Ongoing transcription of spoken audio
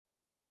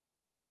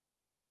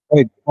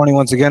Hey, morning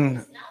once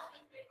again.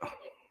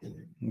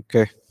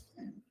 Okay,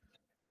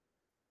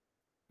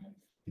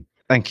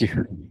 thank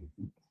you.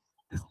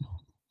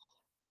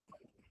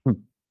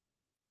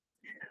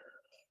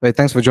 Hey,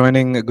 thanks for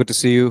joining. Good to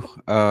see you.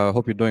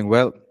 Hope you're doing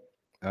well.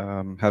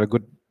 Had a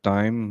good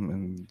time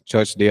and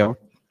church day out.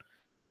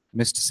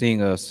 Missed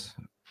seeing us,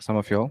 some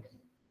of y'all,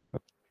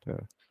 but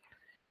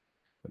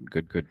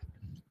good.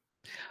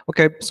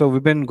 Okay, so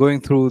we've been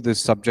going through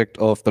this subject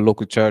of the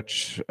local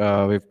church.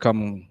 We've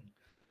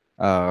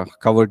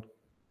covered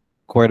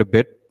quite a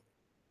bit.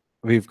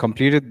 We've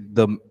completed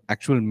the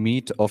actual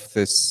meat of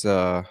this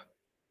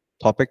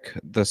topic.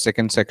 The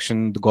second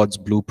section, the God's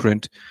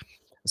blueprint.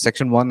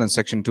 Section 1 and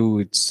section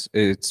 2,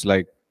 it's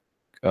like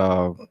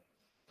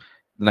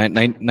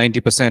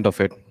 90%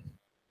 of it.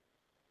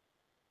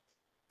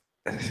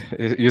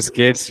 You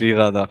scared Sri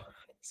Radha.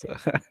 So,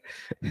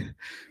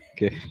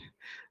 okay.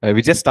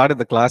 We just started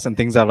the class and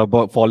things are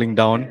about falling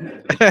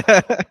down.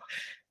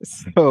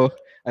 So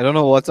I don't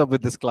know what's up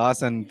with this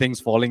class and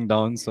things falling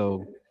down.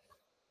 So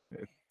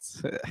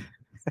it's,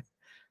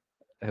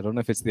 I don't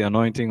know if it's the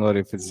anointing or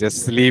if it's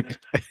just sleep.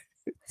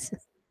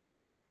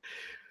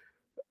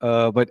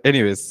 But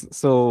anyways,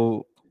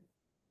 so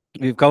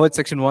we've covered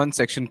section 1,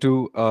 section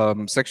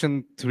 2.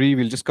 Section 3,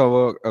 we'll just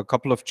cover a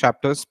couple of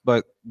chapters,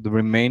 but the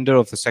remainder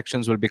of the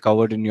sections will be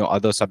covered in your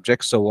other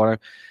subjects. So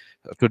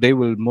today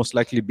will most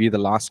likely be the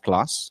last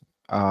class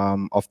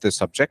of this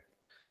subject.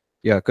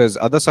 Yeah, because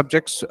other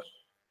subjects,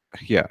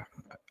 yeah.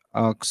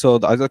 So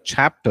the other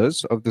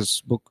chapters of this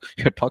book,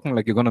 you're talking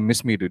like you're going to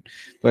miss me, dude.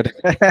 But,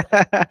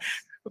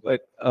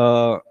 but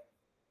the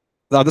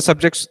other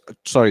subjects,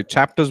 sorry,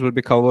 chapters will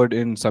be covered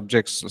in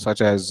subjects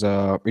such as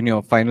in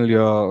your final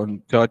year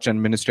on church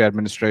and ministry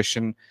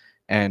administration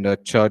and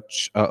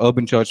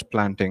urban church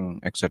planting,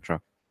 etc.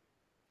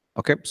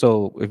 Okay,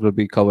 so it will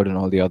be covered in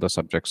all the other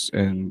subjects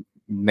in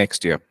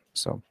next year.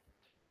 So,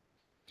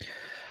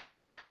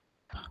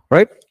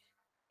 right,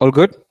 all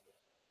good?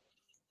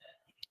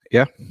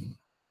 Yeah.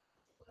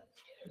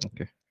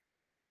 Okay.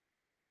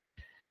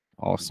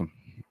 Awesome.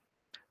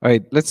 All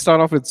right, let's start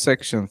off with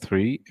section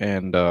 3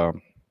 and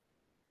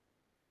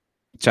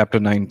chapter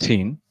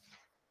 19.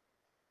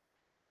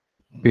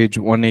 Page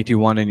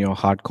 181 in your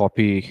hard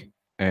copy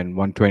and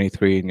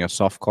 123 in your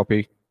soft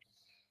copy.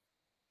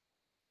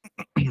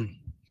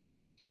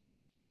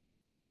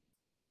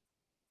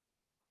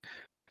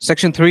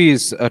 Section 3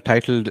 is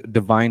titled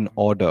Divine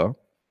Order,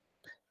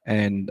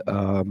 and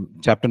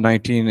chapter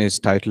 19 is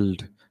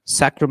titled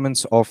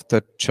Sacraments of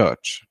the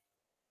Church.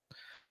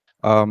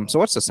 So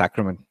what's a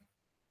sacrament?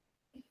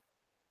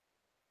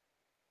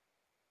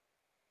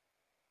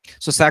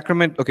 So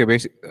sacrament, okay,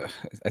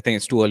 I think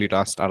it's too early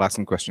to start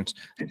asking questions.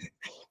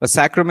 The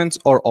sacraments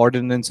or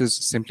ordinances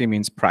simply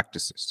means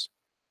practices.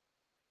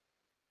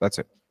 That's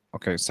it.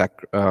 Okay,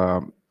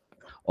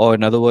 or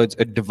in other words,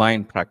 a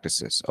divine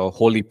practices or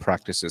holy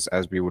practices,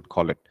 as we would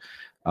call it.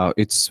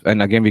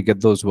 And again, we get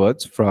those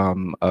words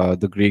from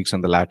the Greeks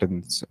and the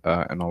Latins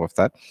and all of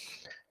that.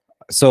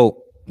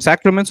 So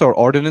sacraments or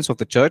ordinance of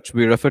the church,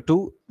 we refer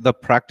to the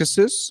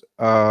practices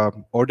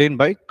ordained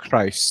by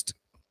Christ,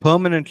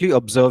 permanently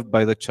observed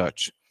by the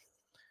church.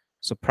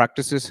 So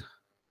practices.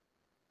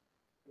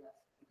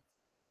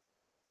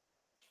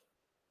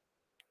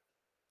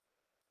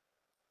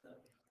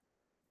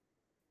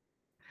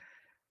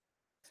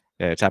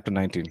 Yeah, chapter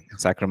 19,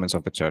 sacraments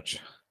of the church.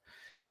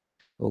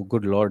 Oh,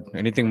 good Lord.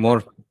 Anything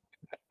more?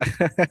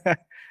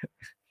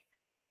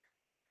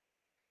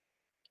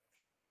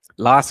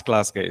 Last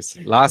class, guys.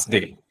 Last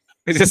day.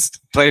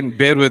 Just try and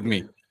bear with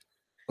me.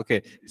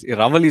 Okay.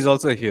 Raval is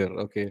also here.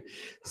 Okay.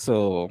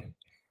 So,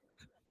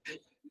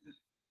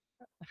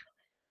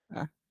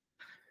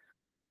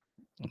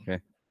 okay.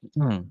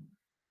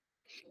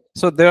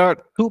 So there are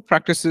two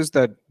practices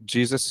that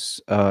Jesus,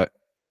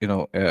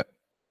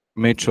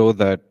 made sure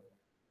that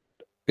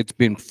it's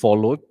been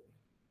followed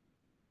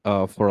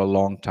for a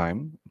long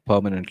time,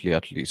 permanently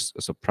at least,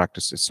 as a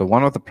practices. So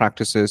one of the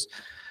practices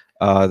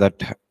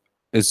that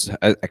is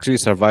actually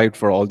survived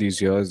for all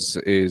these years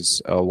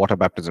is water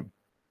baptism,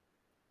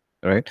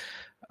 right?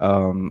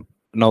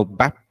 Now,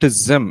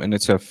 baptism in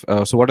itself.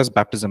 So what does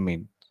baptism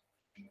mean?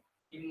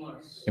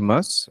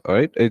 Immerse. All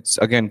right. It's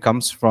again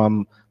comes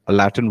from a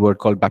Latin word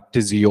called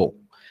baptizio,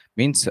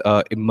 means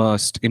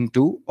immersed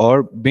into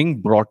or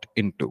being brought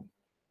into.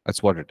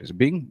 That's what it is,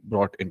 being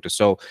brought into.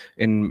 So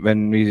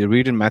when we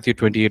read in Matthew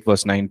 28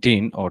 verse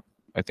 19, or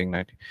I think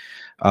 19,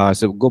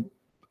 so go,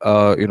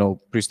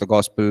 preach the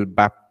gospel,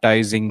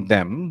 baptizing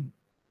them.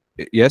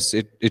 Yes,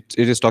 it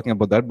is talking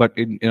about that, but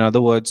in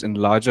other words, in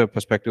larger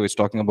perspective, it's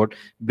talking about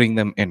bring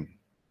them in.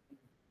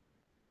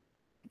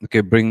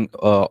 Okay, bring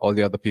all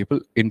the other people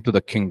into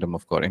the kingdom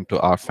of God, into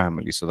our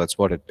family. So that's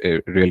what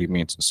it really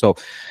means. So,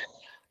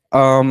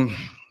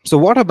 so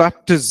water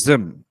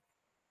baptism.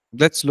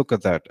 Let's look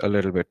at that a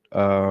little bit.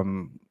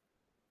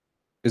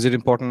 Is it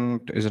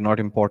important? Is it not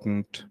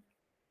important?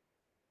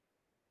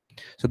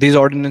 So these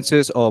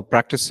ordinances or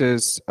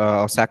practices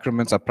or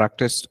sacraments are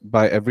practiced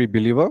by every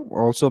believer.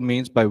 Also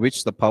means by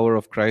which the power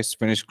of Christ's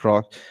finished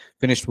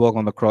work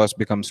on the cross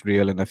becomes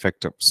real and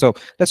effective. So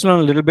let's learn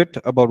a little bit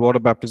about water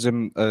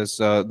baptism. There's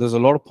a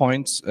lot of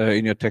points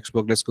in your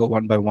textbook. Let's go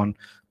one by one.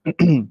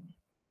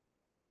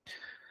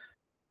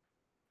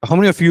 How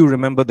many of you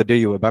remember the day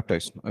you were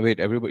baptized? Wait,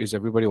 is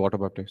everybody water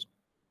baptized?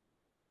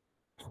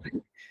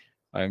 Okay.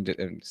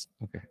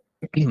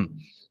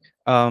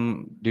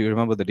 Do you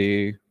remember the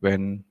day,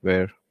 when,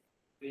 where?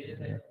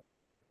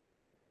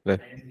 Where?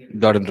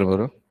 Don't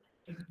remember.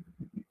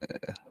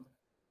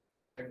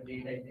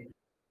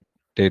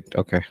 Date.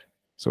 Okay.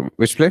 So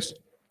which place?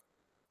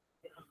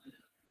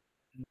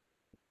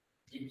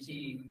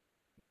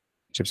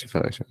 Gypsy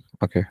Fellowship.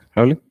 Okay.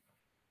 Really?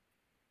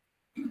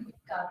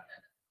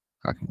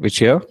 Okay. Which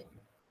year?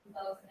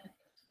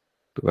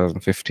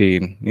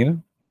 2015. You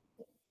know?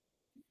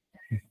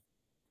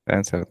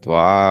 7th.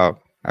 Wow.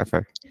 High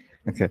five.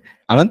 Okay.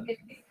 Anand?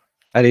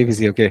 At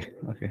APC. Okay.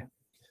 Okay.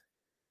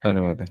 Don't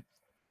remember that.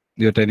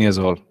 You're 10 years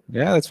old.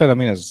 Yeah, that's fine. I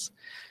mean,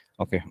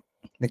 okay.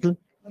 Nikhil?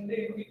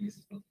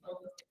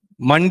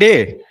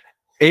 Monday,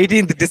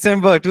 18th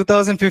December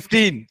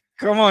 2015.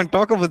 Come on,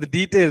 talk about the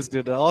details,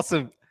 dude.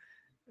 Awesome.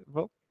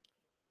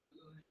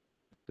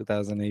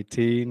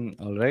 2018.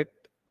 All right.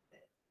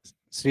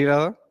 Sri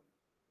Radha?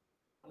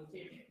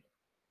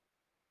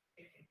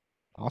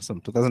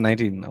 Awesome.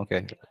 2019.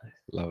 Okay.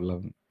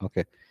 Love.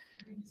 Okay.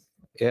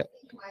 Yeah.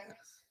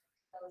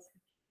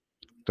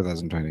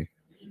 2020.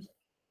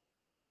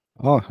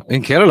 Oh,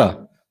 in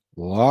Kerala.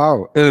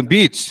 Wow.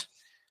 Beach.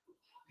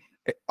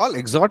 All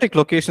exotic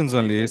locations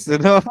only. You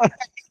know?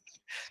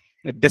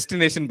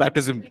 Destination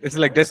baptism. It's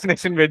like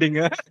destination wedding.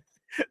 Yeah,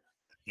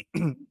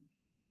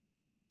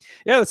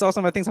 that's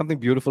awesome. I think something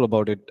beautiful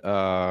about it.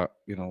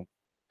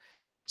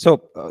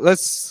 So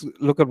let's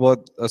look at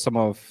what some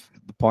of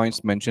the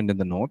points mentioned in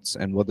the notes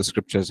and what the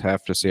scriptures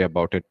have to say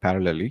about it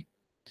parallelly.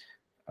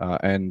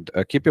 And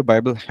keep your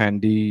Bible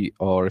handy,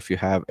 or if you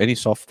have any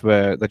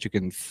software that you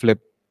can flip,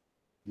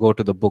 go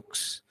to the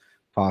books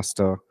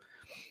faster,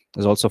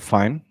 is also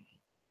fine.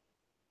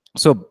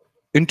 So,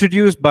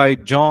 introduced by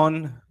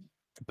John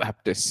the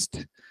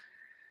Baptist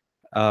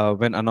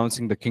when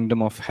announcing the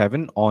kingdom of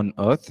heaven on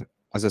earth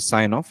as a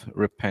sign of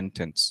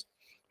repentance,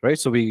 right?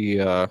 So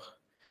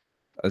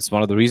it's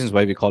one of the reasons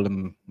why we call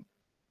him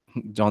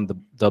John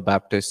the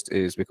Baptist,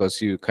 is because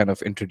he kind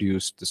of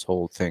introduced this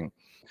whole thing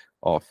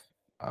of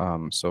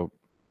so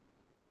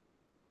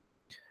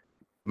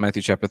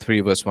Matthew chapter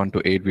 3 verse 1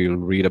 to 8, we'll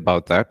read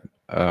about that.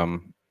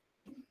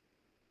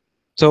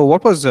 So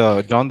what was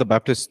John the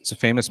Baptist's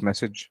famous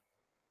message?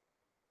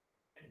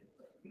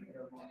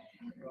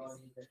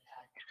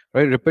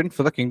 Right, repent,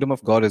 for the kingdom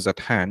of God is at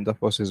hand.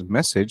 That was his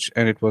message,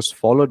 and it was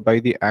followed by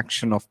the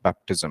action of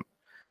baptism.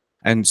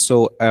 And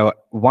so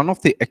one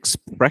of the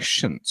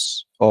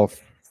expressions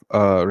of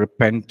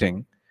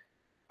repenting,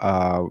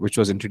 which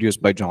was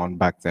introduced by John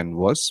back then,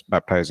 was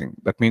baptizing.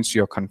 That means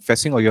you're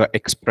confessing or you're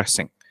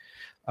expressing,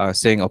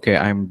 saying, okay,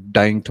 I'm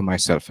dying to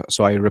myself.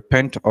 So I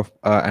repent of,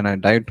 and I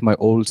die to my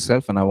old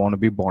self, and I want to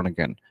be born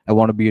again. I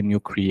want to be a new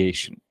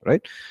creation,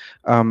 right?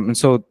 And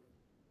so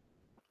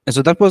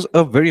that was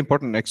a very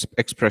important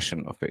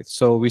expression of faith.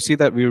 So we see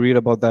that, we read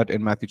about that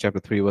in Matthew chapter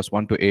 3, verse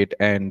 1 to 8,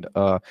 and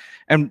a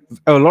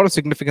lot of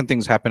significant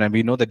things happen, and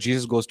we know that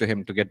Jesus goes to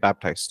him to get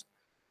baptized,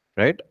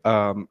 right?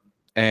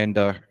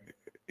 And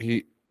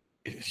he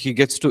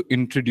gets to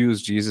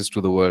introduce Jesus to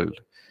the world,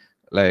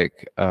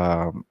 like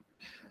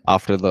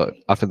after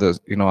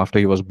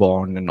he was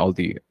born and all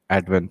the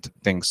Advent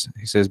things.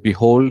 He says,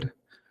 "Behold,"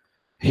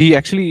 he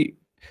actually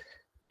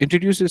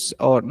introduces,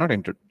 or not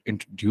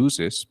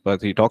introduces,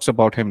 but he talks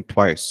about him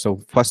twice. So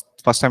first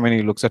time when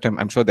he looks at him,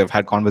 I'm sure they've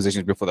had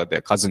conversations before that,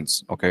 they're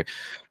cousins, okay?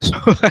 So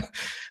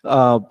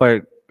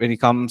but when he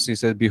comes, he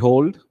says,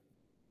 "Behold,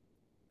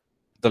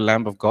 the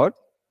Lamb of God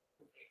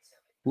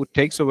who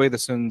takes away the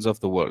sins of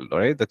the world." All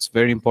right, that's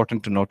very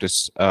important to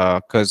notice,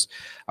 because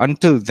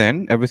until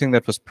then, everything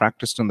that was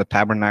practiced in the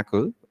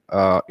tabernacle,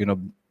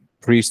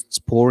 priests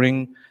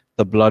pouring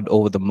the blood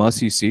over the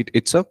mercy seat,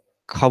 it's a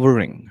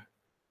covering.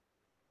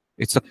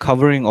 It's a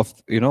covering of,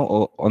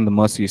 on the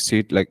mercy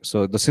seat, like,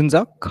 so the sins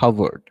are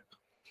covered,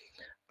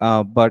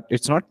 but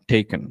it's not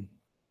taken.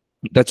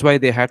 That's why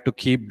they had to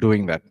keep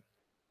doing that,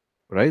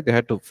 right? They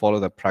had to follow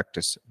that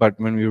practice. But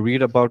when we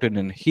read about it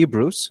in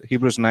Hebrews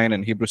 9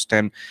 and Hebrews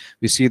 10,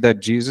 we see that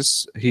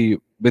Jesus, he,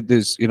 with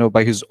this,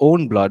 by his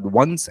own blood,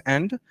 once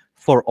and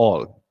for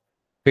all,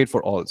 paid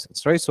for all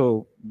sins, right?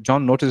 So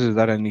John notices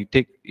that, and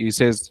he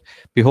says,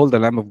 "Behold, the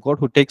Lamb of God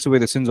who takes away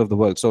the sins of the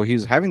world." So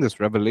he's having this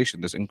revelation,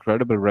 this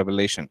incredible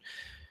revelation.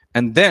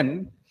 And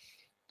then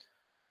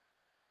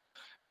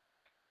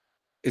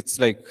it's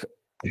like,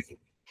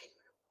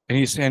 and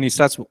he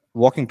starts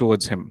walking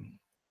towards him.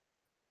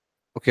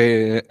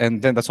 Okay,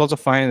 and then that's also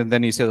fine. And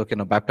then he says, "Okay,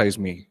 now baptize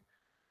me."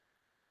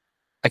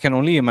 I can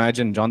only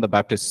imagine John the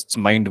Baptist's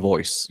mind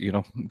voice,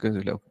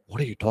 because like, what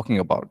are you talking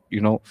about?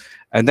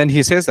 And then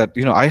he says that,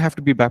 "I have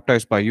to be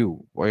baptized by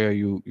you. Why are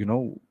you,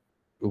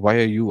 why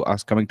are you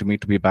coming to me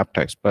to be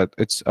baptized? But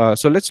it's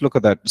so let's look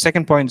at that.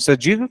 Second point says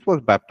Jesus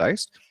was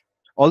baptized,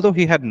 although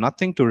he had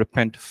nothing to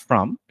repent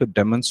from, to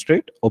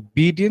demonstrate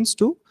obedience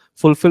to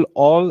fulfill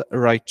all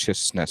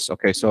righteousness.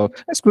 Okay, so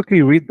let's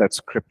quickly read that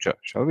scripture,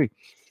 shall we?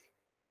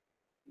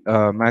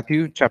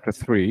 Matthew chapter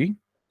 3,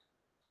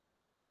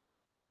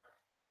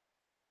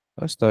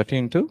 verse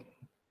 13 to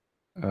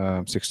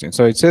 16.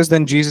 So it says,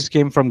 then Jesus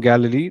came from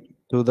Galilee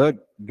to the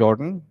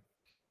Jordan,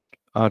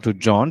 to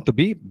John to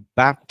be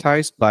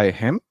baptized by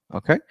him.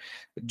 Okay,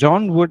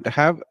 John would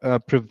have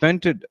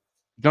prevented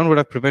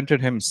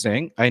him,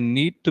 saying, I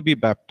need to be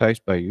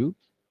baptized by you,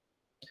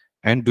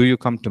 and do you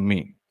come to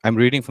me? I'm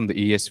reading from the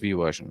ESV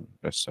version,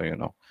 just so you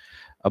know.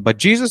 But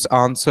Jesus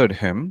answered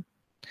him,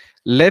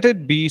 let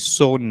it be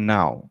so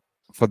now,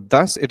 for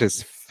thus it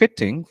is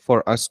fitting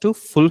for us to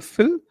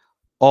fulfill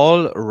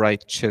all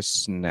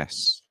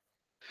righteousness.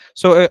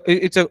 So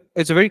it's a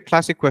very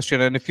classic question,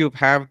 and if you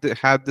have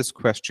had this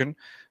question,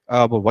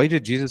 but why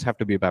did Jesus have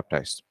to be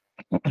baptized?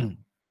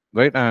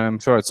 Right? And I'm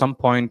sure at some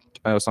point,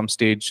 some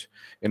stage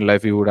in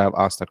life, you would have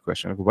asked that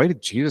question. Why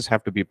did Jesus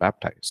have to be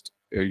baptized?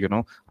 You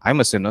know, I'm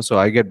a sinner, so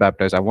I get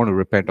baptized. I want to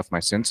repent of my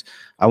sins.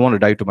 I want to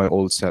die to my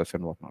old self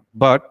and whatnot.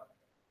 But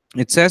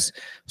it says,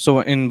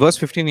 so in verse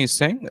 15, he's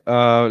saying,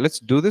 let's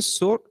do this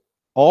so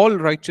all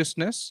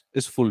righteousness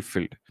is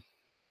fulfilled.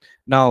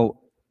 Now,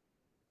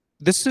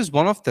 this is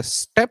one of the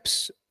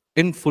steps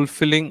in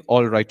fulfilling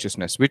all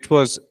righteousness, which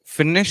was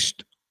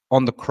finished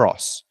on the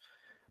cross.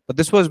 But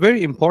this was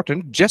very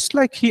important, just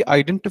like he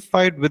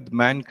identified with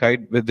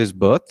mankind with his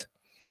birth,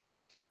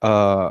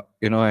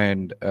 you know,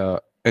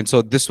 and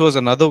so this was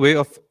another way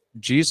of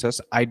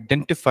Jesus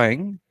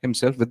identifying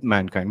himself with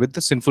mankind, with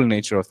the sinful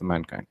nature of the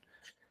mankind.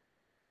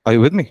 Are you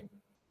with me?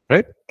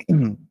 Right?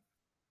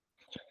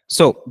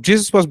 So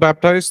Jesus was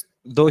baptized,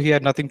 though he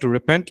had nothing to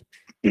repent,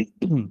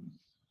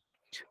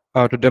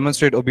 to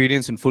demonstrate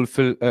obedience and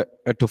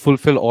to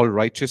fulfill all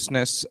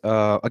righteousness.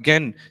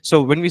 Again,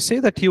 so when we say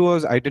that he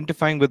was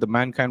identifying with the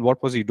mankind,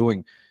 what was he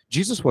doing?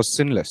 Jesus was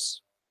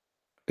sinless,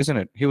 isn't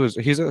it?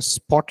 He's a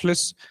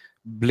spotless,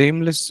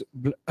 blameless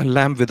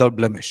lamb without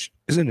blemish,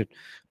 isn't it?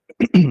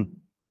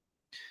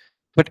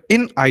 But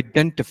in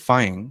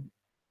identifying,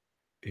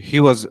 he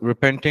was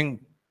repenting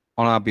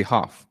on our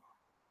behalf.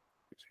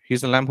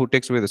 He's the lamb who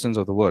takes away the sins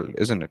of the world,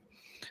 isn't it?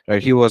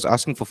 Right? He was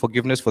asking for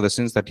forgiveness for the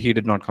sins that he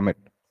did not commit.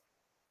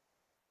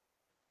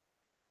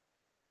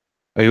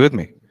 Are you with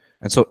me?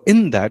 And so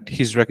in that,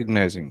 he's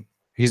recognizing,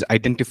 he's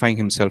identifying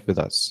himself with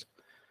us.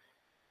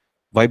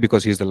 Why?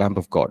 Because he's the Lamb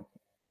of God.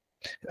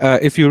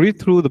 If you read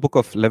through the book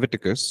of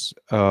Leviticus,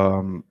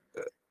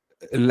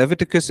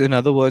 Leviticus, in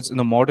other words, in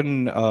a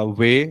modern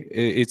way,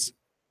 it's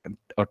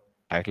a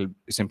title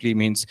simply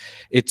means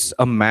it's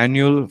a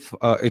manual.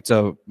 It's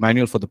a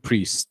manual for the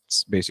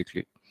priests,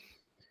 basically.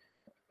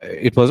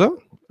 It was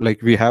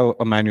like we have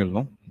a manual,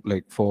 no?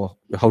 Like for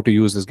how to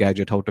use this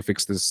gadget, how to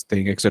fix this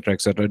thing, etc.,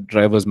 etc.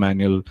 Driver's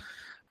manual,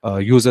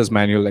 user's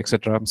manual,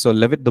 etc. So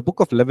the book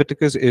of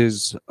Leviticus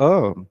is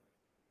a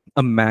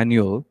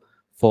manual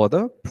for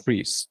the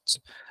priests.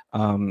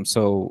 And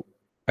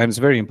it's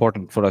very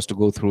important for us to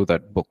go through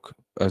that book.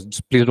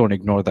 Please don't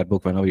ignore that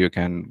book whenever you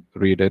can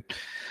read it.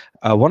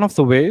 One of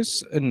the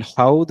ways in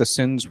how the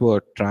sins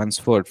were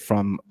transferred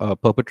from a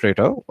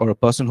perpetrator or a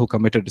person who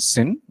committed a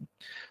sin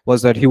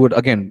was that he would,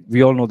 again,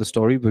 we all know the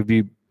story,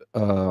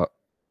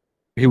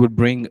 he would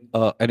bring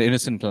an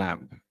innocent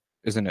lamb,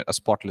 isn't it? A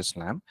spotless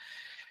lamb.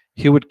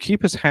 He would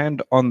keep his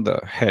hand on the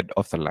head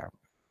of the lamb.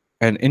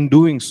 And in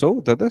doing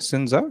so, the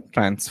sins are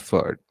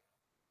transferred.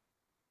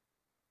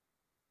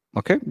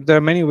 Okay, there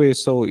are many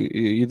ways. So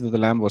either the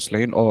lamb was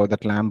slain or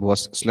that lamb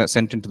was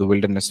sent into the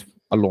wilderness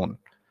alone,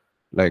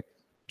 like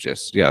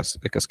just, yes,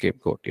 like a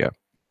scapegoat. Yeah.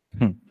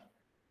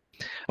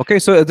 Okay,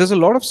 so there's a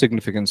lot of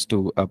significance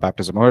to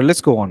baptism. All right,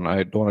 let's go on.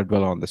 I don't want to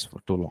dwell on this for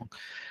too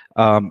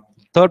long.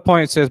 Third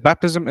point says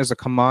baptism is a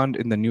command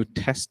in the New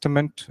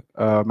Testament,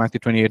 Matthew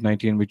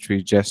 28:19, which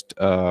we just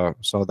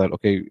saw that.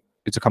 Okay,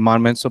 it's a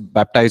commandment, so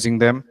baptizing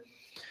them.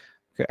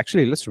 Okay,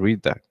 actually, let's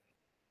read that.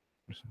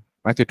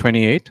 Matthew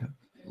 28,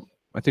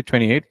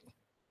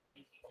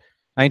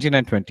 19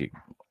 and 20.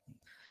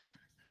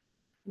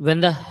 When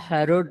the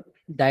Herod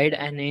died,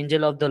 an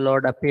angel of the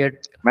Lord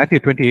appeared. Matthew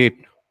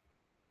 28.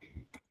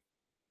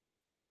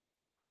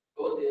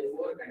 Go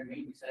therefore and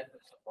make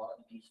disciples of all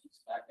nations,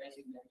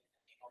 baptizing them in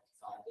the name of the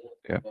Father,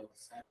 and of the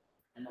Son,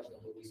 and of the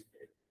Holy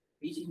Spirit,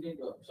 teaching them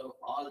to observe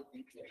all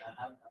things that I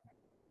have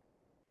commanded.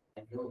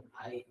 And lo,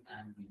 I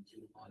am with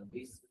you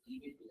always,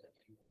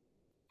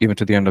 Even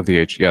to the end of the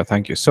age. Yeah,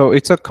 thank you. So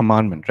it's a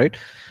commandment, right?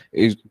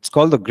 It's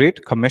called the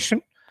Great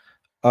Commission,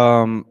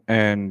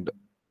 and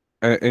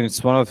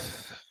it's one of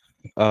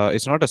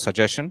it's not a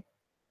suggestion,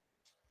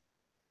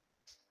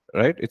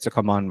 right? It's a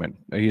commandment.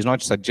 He's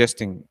not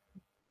suggesting.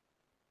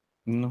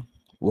 No.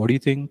 What do you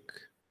think?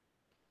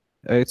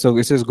 So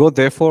it says, go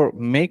therefore,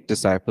 make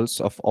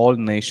disciples of all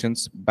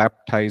nations,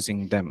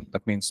 baptizing them.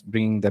 That means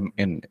bringing them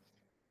in,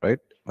 right?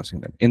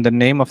 In the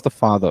name of the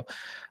Father.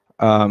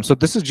 So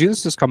this is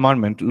Jesus'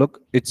 commandment.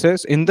 Look, it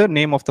says, in the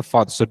name of the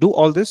Father. So do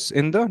all this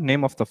in the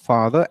name of the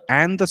Father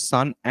and the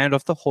Son and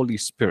of the Holy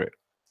Spirit.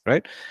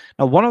 Right?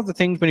 Now, one of the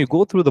things when you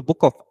go through the book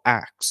of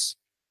Acts,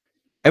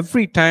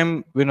 every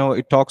time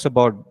it talks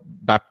about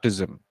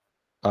baptism,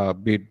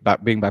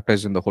 being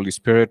baptized in the Holy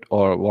Spirit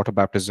or water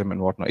baptism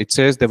and whatnot, it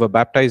says they were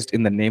baptized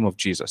in the name of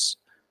Jesus.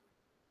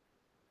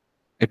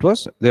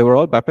 They were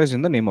all baptized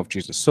in the name of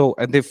Jesus. So,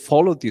 and they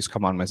followed these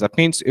commandments. That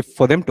means if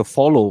for them to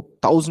follow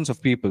thousands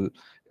of people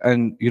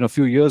and a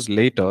few years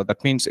later,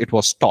 that means it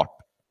was taught.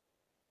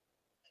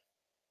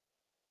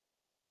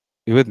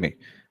 You with me?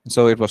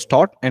 So it was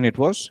taught and it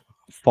was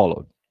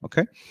followed.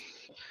 Okay.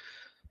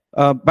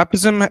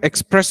 Baptism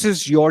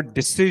expresses your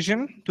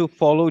decision to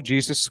follow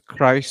Jesus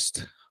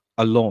Christ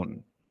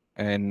alone.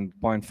 And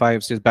point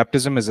 5 says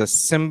baptism is a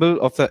symbol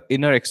of the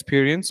inner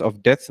experience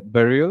of death,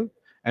 burial,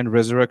 and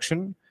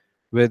resurrection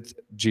with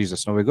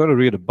Jesus. Now we're going to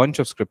read a bunch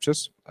of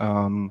scriptures. Yeah.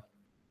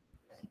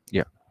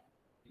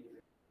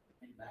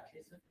 In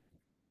baptism,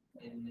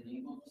 in the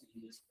name of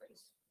Jesus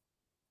Christ,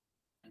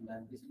 and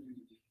baptism will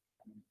be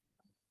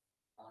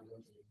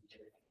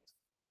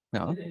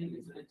Yeah.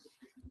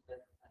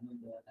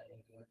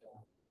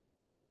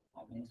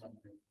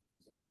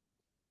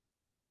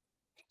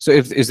 So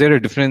is there a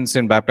difference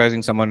in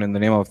baptizing someone in the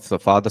name of the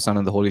Father, Son,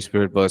 and the Holy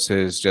Spirit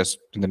versus just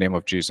in the name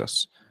of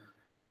Jesus?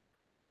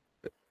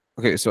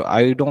 Okay, so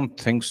I don't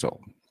think so.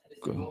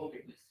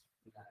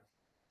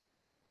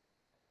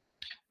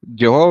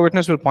 Jehovah's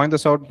Witness will point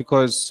this out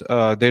because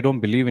they don't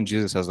believe in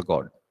Jesus as a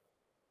God.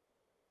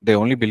 They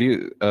only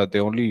believe, they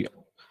only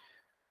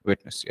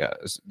witness, yeah.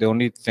 They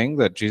only think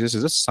that Jesus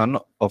is a son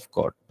of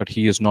God, but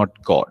he is not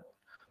God.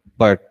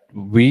 But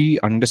we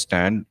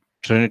understand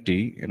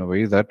Trinity in a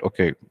way that,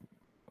 okay,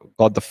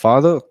 God the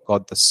Father,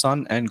 God the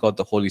Son, and God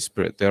the Holy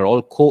Spirit, they're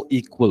all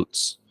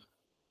co-equals.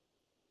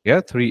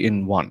 Yeah, 3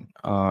 in 1.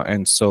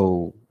 And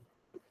so,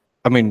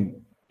 I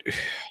mean,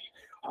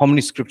 how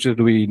many scriptures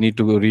do we need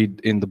to read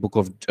in the book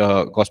of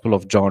Gospel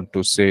of John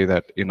to say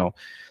that,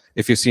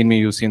 if you've seen me,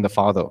 you've seen the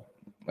Father?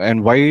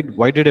 And why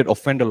did it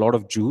offend a lot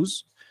of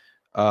Jews?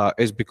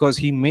 Is because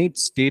he made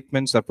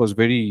statements that was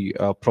very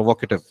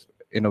provocative.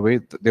 In a way,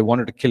 they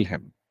wanted to kill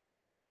him,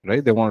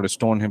 right? They wanted to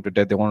stone him to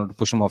death. They wanted to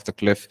push him off the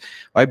cliff.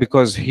 Why?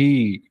 Because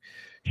he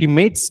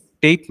made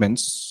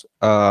statements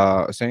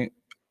saying,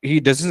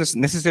 he doesn't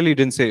necessarily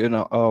didn't say,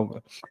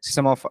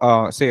 some of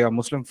say our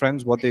Muslim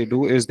friends, what they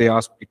do is they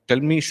ask, tell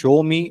me,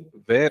 show me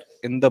where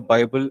in the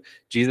Bible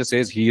Jesus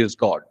says he is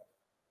God.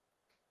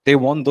 They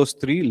want those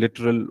 3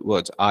 literal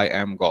words: I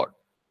am God,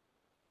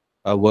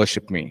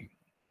 worship me,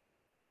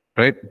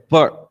 right?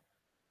 But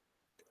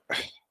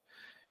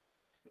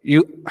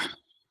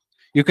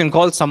you can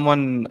call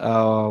someone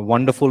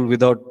wonderful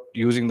without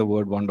using the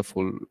word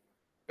wonderful,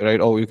 right?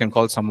 Or you can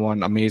call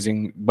someone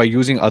amazing by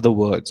using other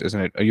words,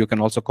 isn't it? You can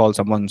also call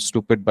someone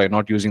stupid by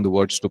not using the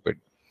word stupid.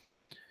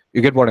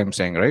 You get what I'm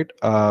saying, right?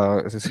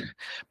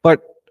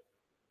 But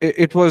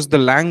it was the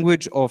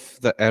language of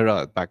the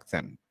era back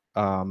then.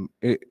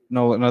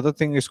 Now another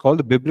thing is called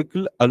the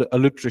biblical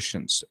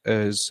alliterations.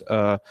 Is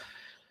now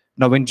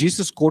when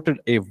Jesus quoted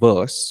a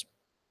verse,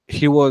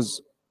 he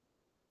was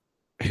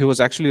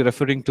actually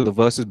referring to the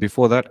verses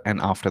before that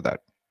and after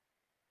that.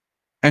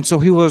 And so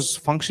he was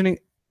functioning,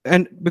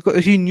 and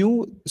because he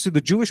knew, see, the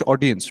Jewish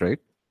audience, right?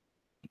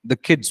 The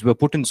kids were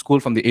put in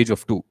school from the age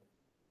of 2.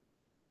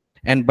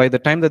 And by the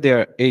time that they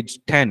are age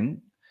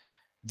 10,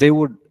 they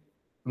would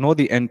know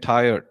the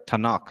entire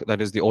Tanakh, that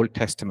is the Old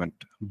Testament,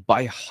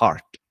 by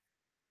heart.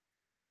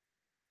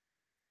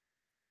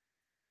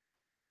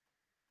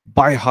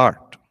 By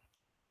heart.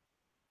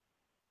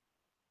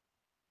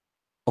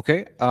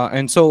 Okay?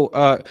 And so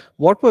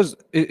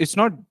it's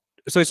not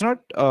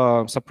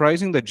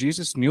surprising that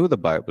Jesus knew the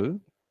Bible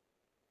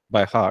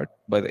by heart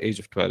by the age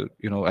of 12,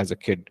 as a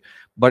kid.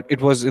 But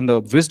it was in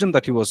the wisdom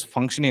that he was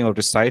functioning or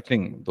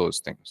reciting those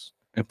things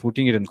and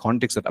putting it in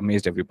context that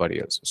amazed everybody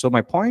else. So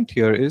my point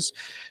here is,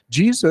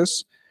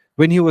 Jesus,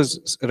 when he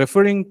was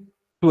referring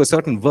to a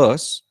certain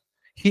verse,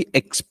 he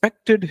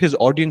expected his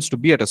audience to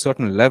be at a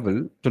certain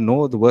level to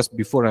know the verse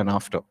before and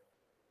after.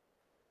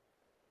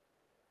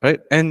 Right?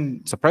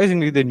 And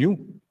surprisingly, they knew.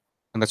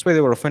 And that's why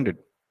they were offended.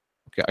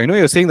 Okay, I know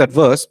you're saying that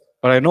verse,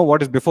 but I know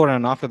what is before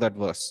and after that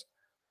verse.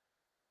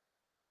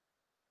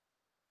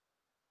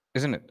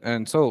 Isn't it?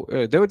 And so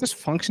they were just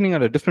functioning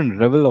at a different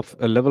level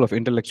of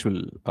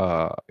intellectual,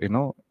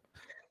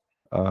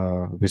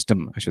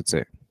 wisdom, I should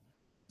say.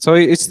 So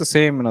it's the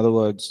same, in other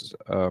words.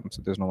 So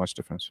there's no much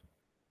difference.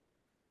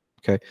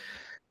 Okay.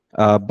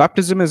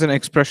 Baptism is an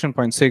expression,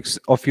 point 6,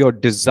 of your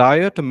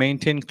desire to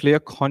maintain clear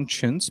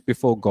conscience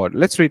before God.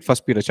 Let's read 1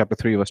 Peter chapter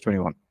 3, verse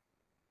 21.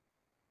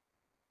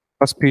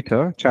 1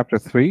 Peter chapter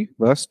 3,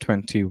 verse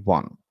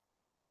 21.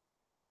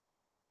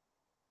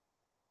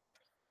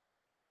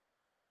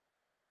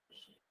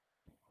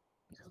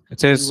 It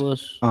says,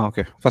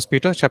 okay, 1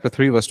 Peter chapter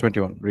 3, verse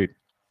 21. Read.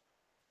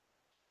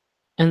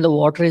 And the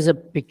water is a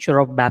picture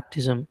of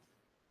baptism,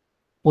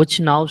 which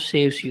now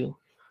saves you,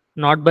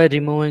 not by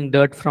removing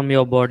dirt from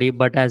your body,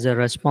 but as a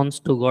response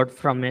to God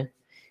from a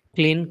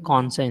clean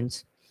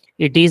conscience.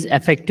 It is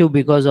effective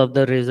because of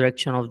the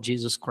resurrection of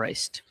Jesus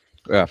Christ.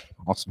 Yeah,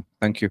 awesome.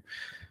 Thank you.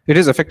 It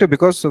is effective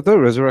because of the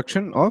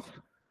resurrection of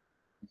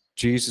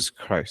Jesus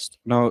Christ.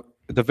 Now,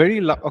 the very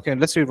okay,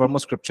 let's read one more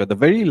scripture. The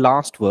very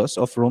last verse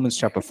of Romans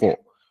chapter 4.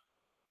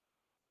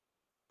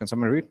 Can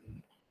someone read?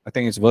 I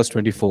think it's verse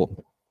 24.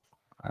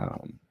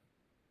 Um,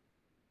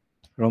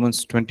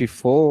 Romans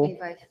 24.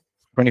 25.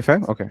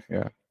 25? Okay,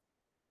 yeah.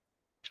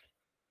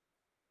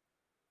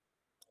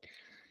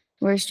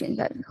 Verse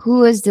 25. Who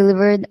was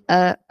delivered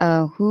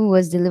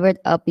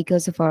up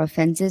because of our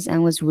offenses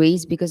and was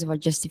raised because of our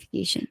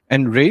justification.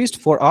 And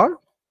raised for our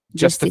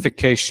Justi-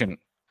 justification.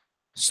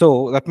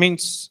 So that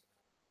means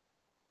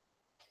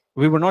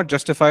we were not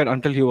justified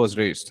until he was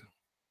raised.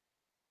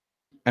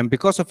 And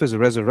because of his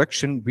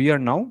resurrection, we are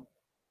now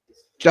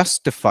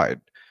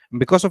justified. And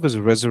because of his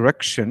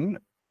resurrection,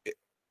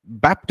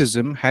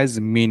 baptism has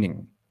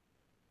meaning.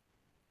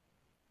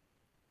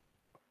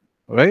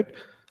 Right?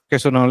 Okay,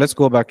 so now let's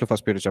go back to 1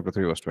 Peter chapter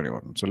 3, verse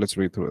 21. So let's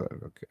read through that.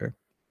 Okay.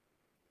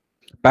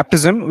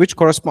 Baptism, which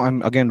corresponds,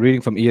 I'm again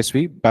reading from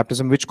ESV,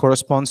 baptism, which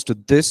corresponds to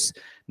this,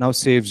 now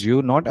saves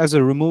you, not as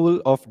a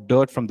removal of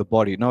dirt from the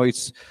body. Now,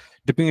 it's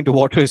dipping into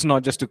water is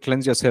not just to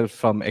cleanse yourself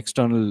from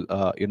external,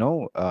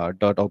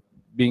 dirt or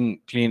being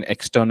clean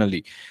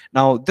externally.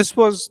 Now, this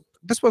was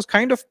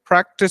kind of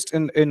practiced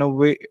in a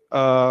way,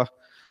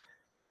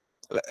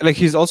 like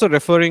he's also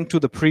referring to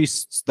the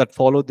priests that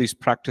followed this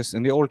practice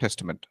in the Old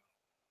Testament.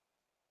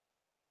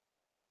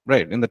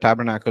 Right, in the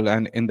tabernacle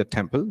and in the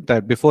temple,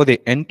 that before they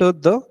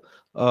entered the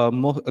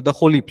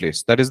holy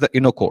place, that is the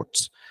inner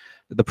courts,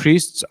 the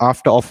priests,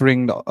 after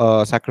offering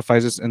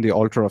sacrifices in the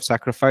altar of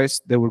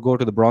sacrifice, they would go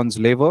to the bronze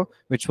laver,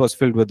 which was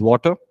filled with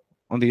water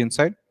on the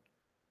inside.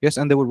 Yes,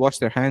 and they would wash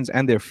their hands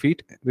and their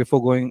feet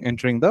before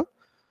entering the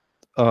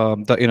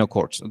inner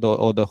courts,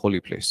 or the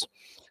holy place.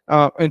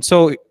 And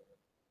so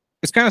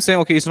it's kind of saying,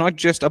 okay, it's not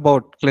just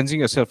about cleansing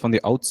yourself from the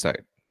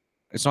outside.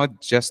 It's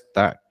not just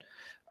that.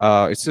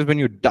 It says when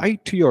you die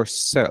to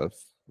yourself,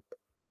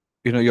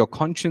 your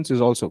conscience is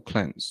also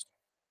cleansed.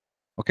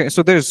 Okay,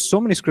 so there's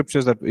so many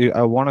scriptures that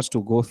I want us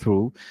to go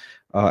through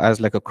as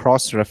like a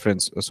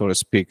cross-reference, so to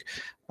speak.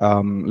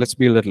 Let's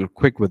be a little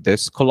quick with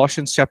this.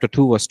 Colossians chapter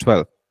 2, verse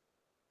 12.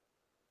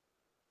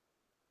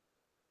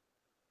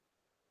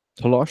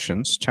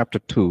 Colossians chapter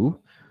 2,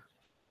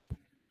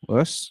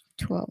 verse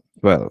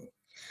 12.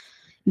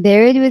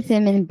 Buried with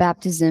him in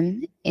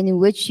baptism, in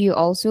which you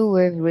also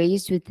were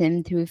raised with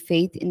him through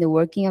faith in the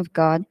working of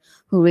God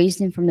who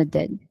raised him from the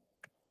dead.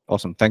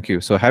 Awesome, thank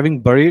you. So having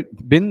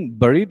been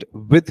buried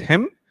with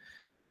him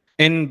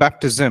in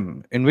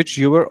baptism, in which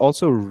you were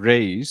also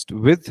raised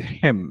with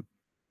him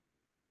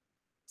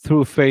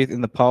through faith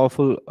in the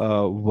powerful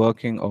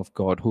working of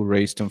God who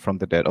raised him from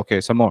the dead. Okay,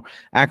 some more.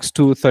 Acts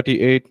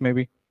 2:38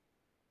 maybe.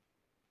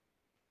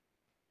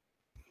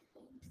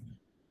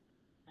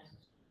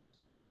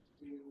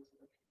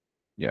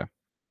 Yeah.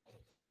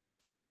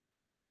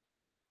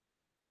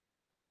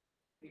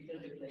 Peter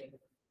replied,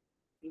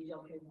 each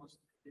of you must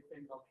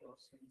repent of your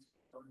sins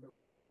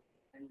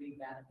and be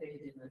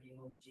baptized in the name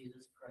of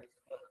Jesus Christ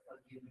for the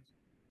forgiveness.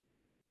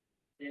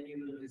 Then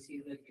you will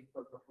receive the gift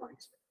of the Holy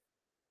Spirit.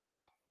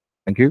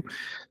 Thank you.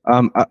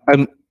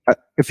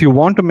 If you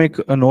want to make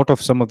a note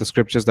of some of the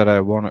scriptures that I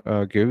want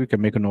to give, you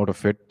can make a note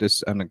of it.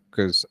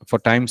 Because for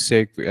time's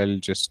sake, I'll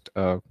just.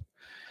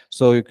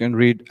 So you can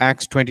read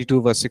Acts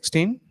 22, verse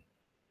 16.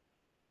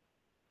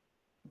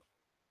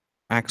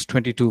 Acts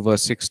 22,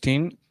 verse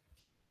 16.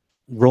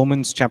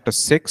 Romans chapter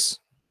 6,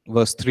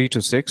 verse 3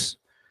 to 6.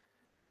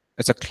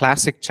 It's a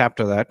classic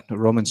chapter, that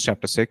Romans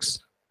chapter 6.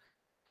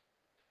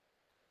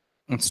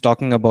 It's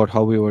talking about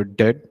how we were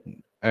dead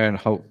and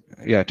how,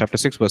 chapter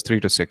 6, verse 3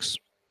 to 6.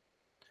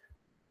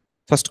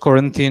 1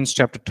 Corinthians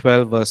chapter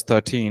 12, verse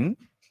 13.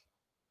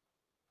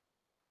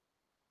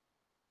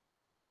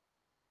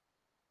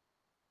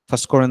 1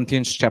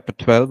 Corinthians chapter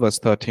 12, verse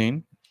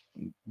 13.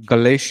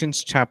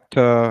 Galatians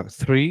chapter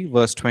 3,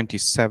 verse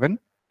 27.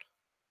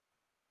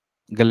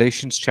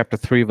 Galatians chapter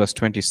 3, verse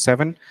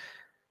 27.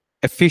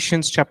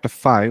 Ephesians chapter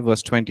 5,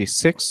 verse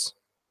 26.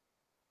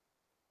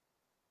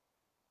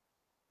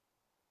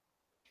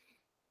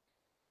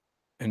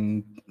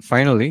 And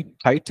finally,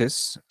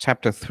 Titus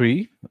chapter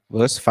 3,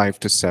 verse 5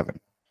 to 7.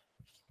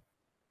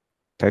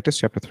 Titus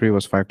chapter 3,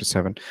 verse 5 to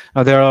 7.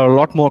 Now, there are a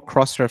lot more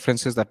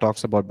cross-references that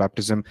talks about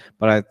baptism,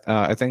 but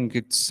I think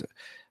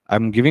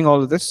I'm giving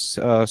all of this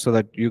so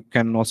that you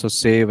can also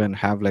save and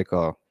have like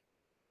a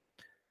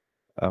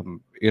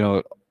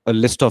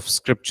list of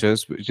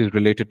scriptures which is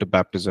related to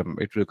baptism.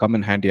 It will come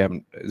in handy.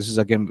 This is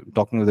again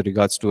talking with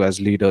regards to as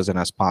leaders and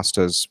as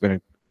pastors.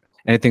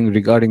 Anything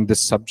regarding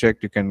this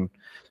subject, you can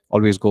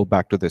always go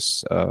back to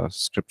this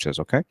scriptures.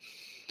 Okay.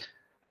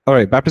 All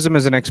right. Baptism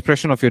is an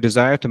expression of your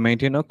desire to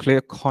maintain a clear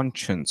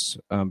conscience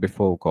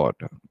before God,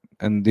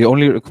 and the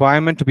only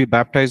requirement to be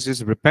baptized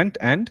is repent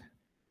and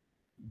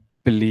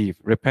believe.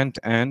 Repent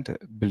and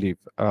believe.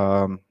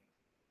 So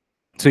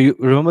you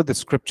remember the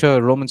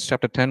scripture, Romans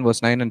chapter 10,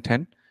 verse 9 and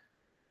 10.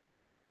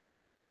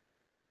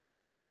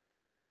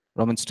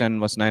 Romans 10,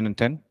 verse 9 and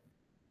 10.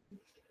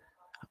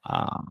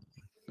 uh,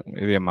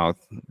 with your mouth.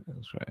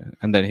 That's right.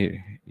 And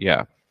then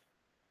yeah.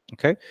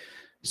 Okay.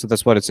 So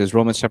that's what it says.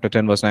 Romans chapter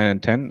 10, verse 9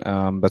 and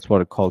 10. That's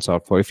what it calls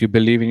out for. If you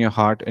believe in your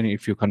heart and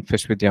if you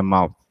confess with your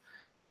mouth.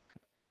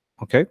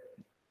 Okay.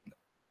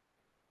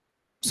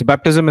 So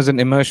baptism is an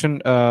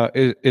immersion,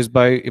 is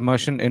by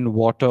immersion in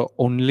water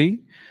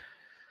only.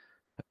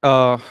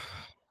 Now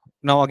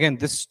again,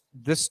 this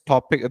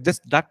topic,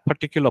 that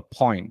particular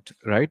point,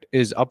 right,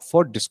 is up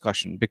for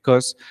discussion,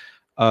 because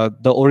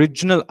the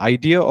original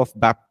idea of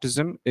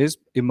baptism is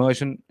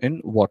immersion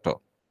in water.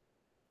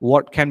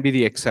 What can be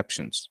the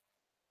exceptions?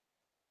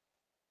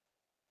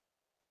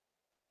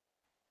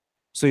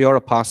 So you're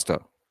a pastor,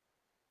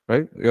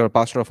 right? You're a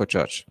pastor of a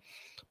church,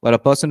 but a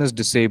person is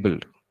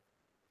disabled,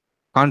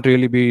 can't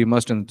really be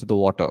immersed into the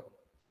water,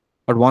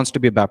 but wants to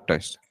be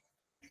baptized.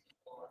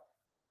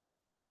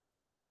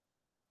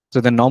 So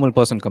the normal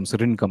person comes,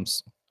 Rin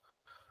comes.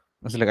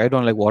 It's like, I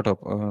don't like water.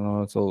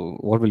 So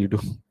what will you do?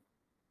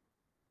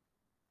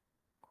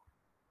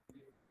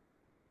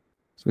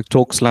 So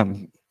choke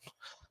slam.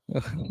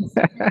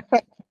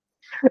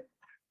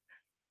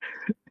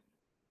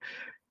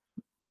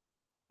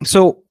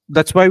 So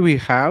that's why we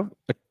have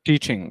a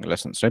teaching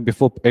lessons, right?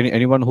 Before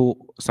anyone who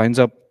signs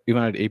up,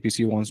 even at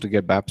APC, wants to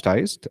get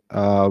baptized,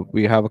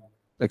 we have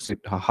like say,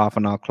 a half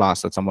an hour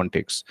class that someone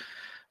takes.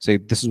 Say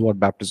this is what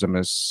baptism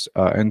is,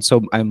 and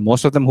so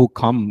most of them who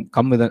come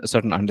with a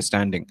certain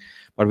understanding,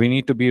 but we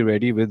need to be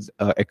ready with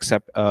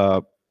accept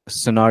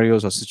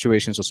scenarios or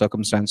situations or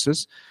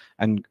circumstances,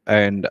 and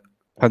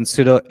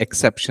consider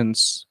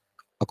exceptions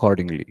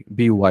accordingly.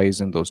 Be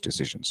wise in those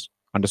decisions.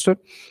 Understood?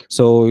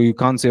 So you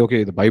can't say,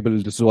 okay, the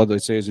Bible, this is what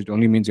it says, it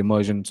only means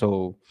immersion,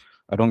 so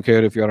I don't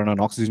care if you're on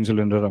an oxygen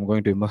cylinder, I'm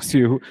going to immerse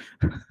you.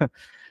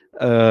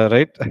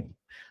 Right?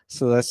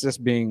 So that's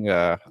just being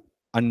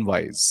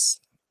unwise,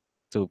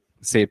 to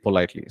say it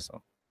politely.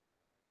 So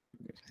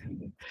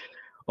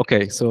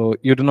okay, so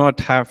you do not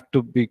have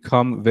to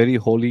become very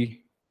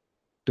holy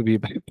to be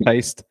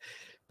baptized.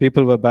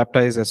 People were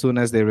baptized as soon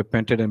as they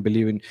repented and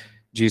believe in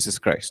Jesus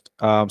Christ.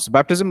 So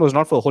baptism was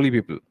not for holy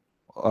people,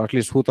 or at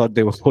least who thought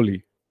they were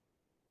holy,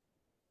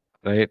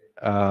 right?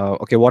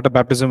 Okay, water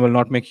baptism will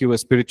not make you a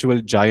spiritual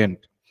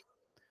giant.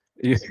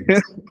 You,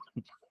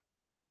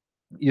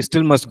 you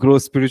still must grow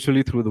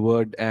spiritually through the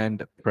word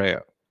and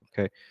prayer.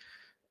 Okay.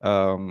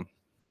 Um,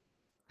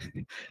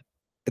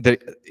 the,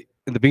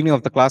 in the beginning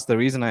of the class, the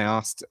reason I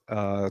asked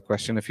a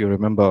question, if you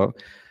remember,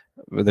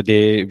 the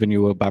day when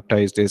you were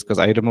baptized, is because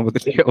I remember the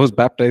day I was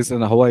baptized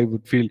and how I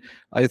would feel.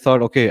 I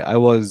thought, okay, I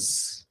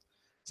was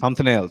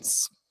something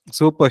else,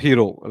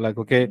 superhero, like,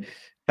 okay,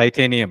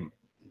 titanium.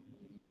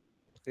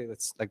 Okay,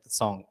 that's like the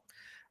song.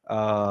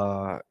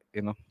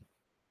 You know,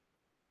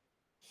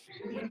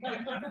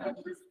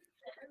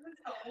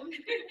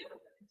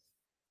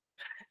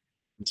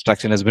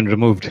 instruction has been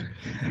removed.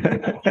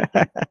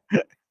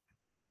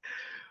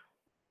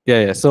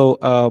 Yeah.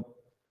 So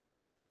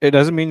it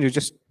doesn't mean you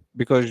just,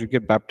 because you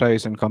get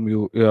baptized and come,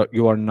 you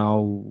are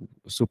now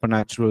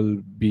supernatural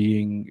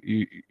being.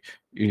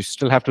 You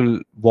still have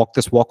to walk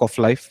this walk of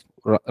life,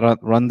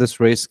 run this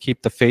race,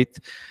 keep the faith.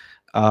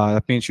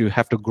 That means you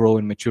have to grow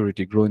in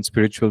maturity, grow in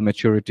spiritual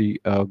maturity,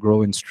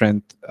 grow in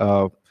strength,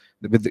 in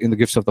the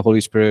gifts of the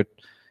Holy Spirit,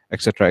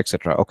 etc.,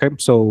 etc. Okay,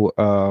 so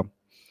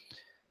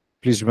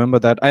please remember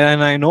that.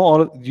 And I know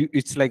all of you,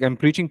 it's like I'm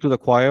preaching to the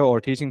choir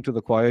or teaching to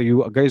the choir.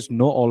 You guys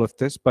know all of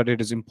this, but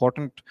it is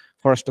important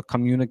for us to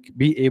communicate,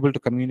 be able to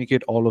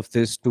communicate all of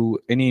this to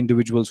any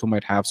individuals who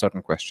might have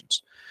certain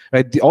questions.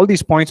 Right? All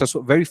these points are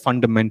so very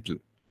fundamental.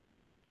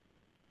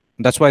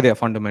 That's why they are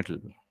fundamental.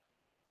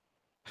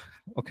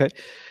 Okay.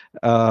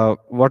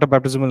 Water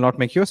baptism will not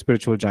make you a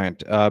spiritual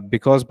giant.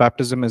 Because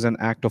baptism is an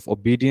act of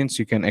obedience,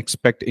 you can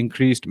expect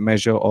increased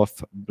measure of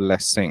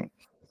blessing.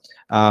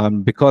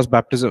 Because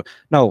baptism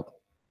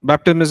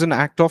is an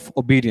act of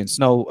obedience.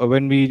 Now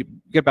when we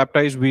get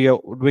baptized, we are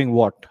doing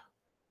what?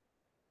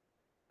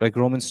 Like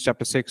Romans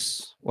chapter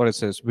 6, what it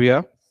says, we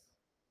are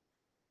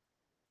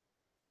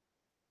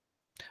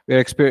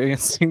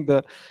experiencing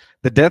the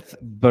death,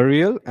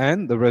 burial,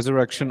 and the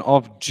resurrection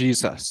of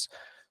Jesus.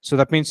 So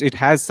that means it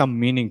has some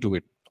meaning to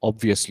it,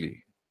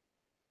 obviously,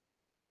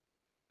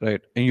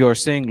 right? And you're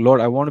saying, Lord,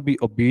 I want to be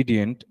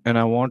obedient, and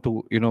I want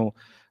to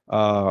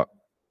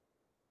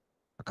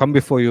come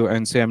before you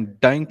and say, I'm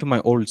dying to my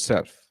old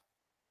self,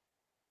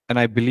 and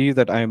I believe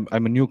that I'm a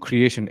new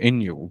creation in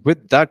you.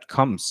 With that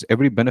comes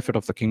every benefit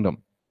of the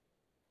kingdom,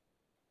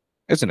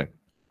 isn't it?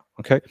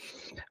 Okay.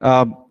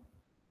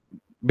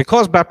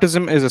 Because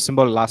baptism is a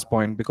symbol, last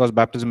point, because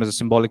baptism is a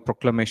symbolic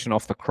proclamation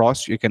of the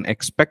cross, you can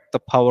expect the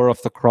power of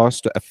the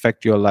cross to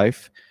affect your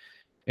life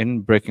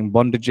in breaking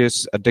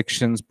bondages,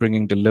 addictions,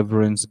 bringing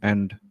deliverance,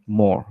 and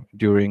more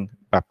during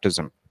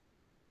baptism.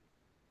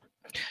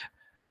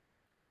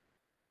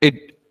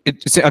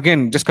 It's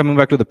again, just coming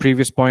back to the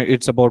previous point,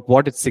 it's about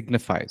what it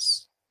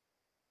signifies.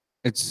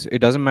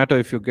 It doesn't matter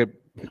if you get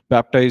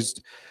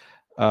baptized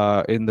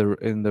in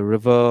the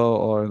river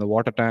or in the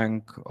water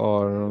tank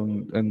or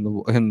in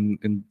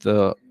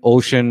the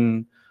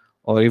ocean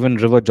or even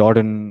River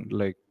Jordan,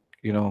 like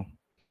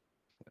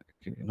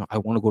I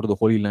want to go to the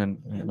Holy Land.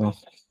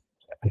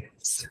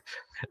 So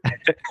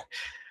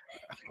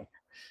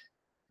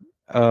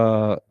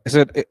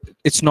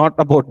it's not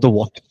about the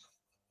what.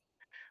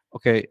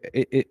 Okay,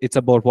 it's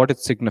about what it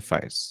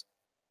signifies,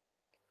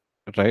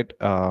 right?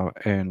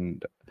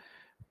 And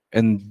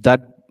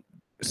that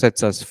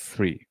sets us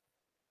free.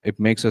 It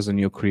makes us a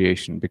new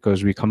creation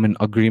because we come in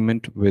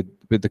agreement with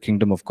the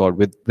kingdom of God,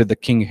 with the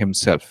King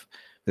Himself,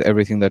 with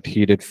everything that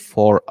He did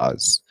for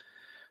us.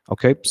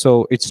 Okay,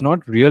 so it's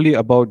not really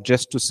about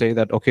just to say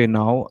that, okay,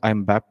 now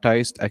I'm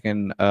baptized,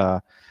 I'm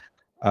a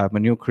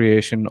new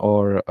creation,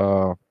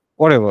 or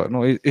whatever.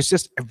 No, it's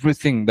just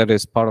everything that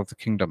is part of the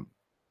kingdom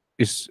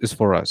is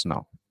for us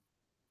now.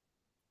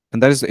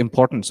 And that is the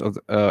importance of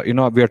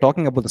we are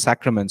talking about the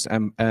sacraments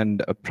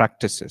and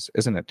practices,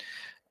 isn't it,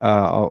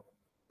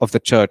 of the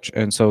church.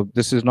 And so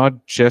this is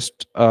not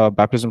just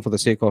baptism for the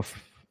sake of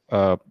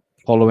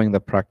following the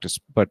practice,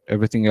 but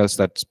everything else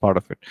that's part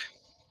of it.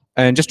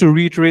 And just to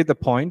reiterate the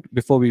point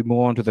before we move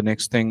on to the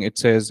next thing, it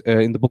says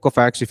in the book of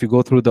Acts, if you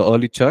go through the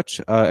early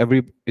church,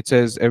 it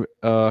says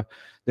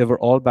they were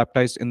all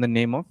baptized in the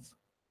name of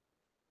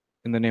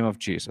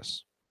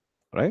Jesus,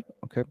 right?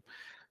 Okay.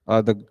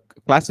 The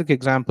classic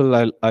example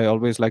I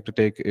always like to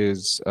take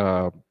is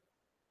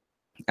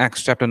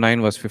Acts chapter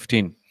 9, verse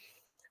 15.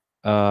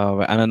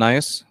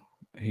 Ananias,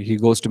 he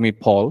goes to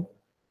meet Paul,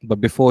 but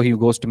before he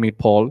goes to meet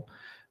Paul,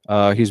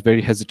 he's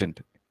very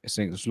hesitant. He's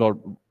saying, Lord,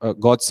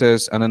 God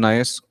says,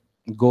 Ananias,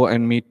 go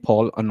and meet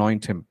Paul,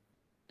 anoint him.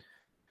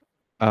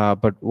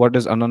 But what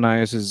is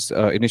Ananias'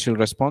 initial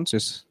response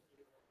is,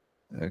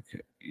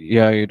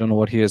 yeah, you don't know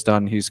what he has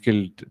done. He's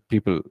killed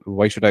people.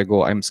 Why should I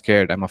go? I'm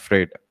scared. I'm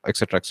afraid,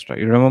 etc., etc.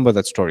 You remember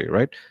that story,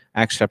 right?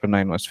 Acts chapter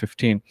 9, verse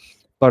 15.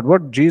 But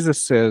what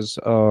Jesus says,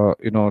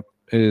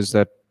 is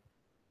that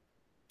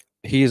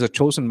he is a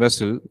chosen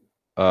vessel.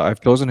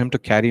 I've chosen him to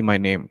carry my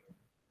name.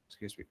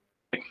 Excuse me.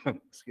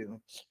 Excuse me.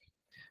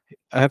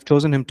 I have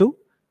chosen him to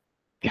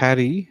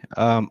carry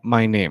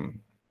my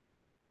name,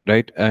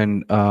 right?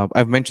 And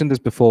I've mentioned this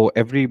before.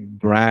 Every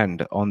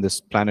brand on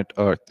this planet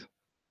Earth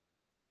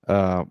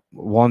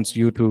wants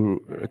you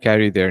to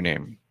carry their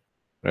name,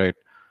 right?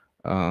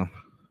 I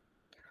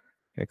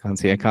can't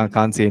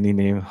say any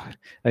name.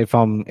 Like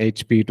from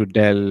HP to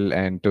Dell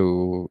and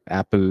to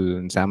Apple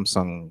and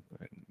Samsung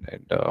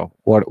and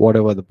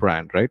whatever the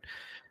brand, right?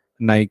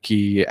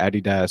 Nike,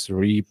 Adidas,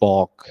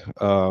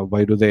 Reebok.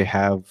 Why do they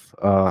have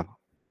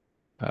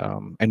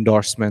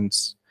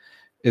endorsements?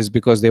 Is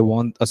because they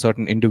want a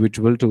certain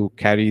individual to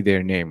carry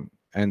their name.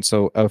 And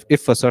so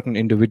if a certain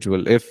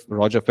individual, if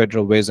Roger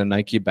Federer wears a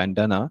Nike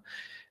bandana,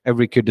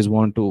 every kid is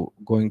wanting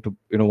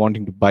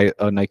to buy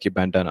a Nike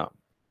bandana.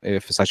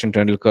 If Sachin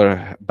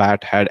Tendulkar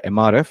bat had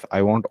MRF,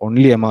 I want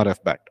only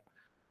MRF bat.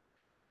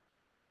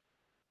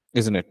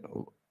 Isn't it?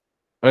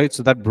 Right?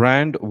 So that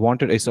brand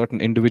wanted a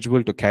certain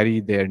individual to carry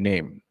their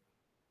name.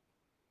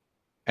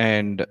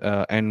 And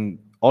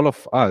all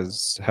of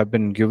us have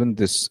been given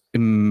this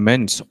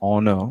immense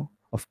honor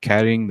of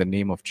carrying the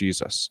name of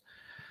Jesus.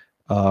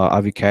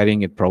 Are we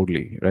carrying it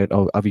proudly, right?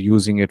 Or are we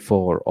using it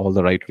for all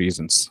the right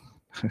reasons?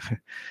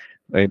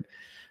 Right?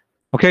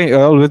 Okay,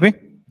 all with me?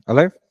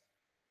 Alive?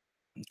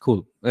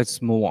 Cool.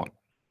 Let's move on.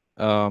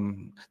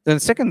 Then the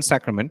second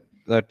sacrament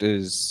that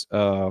is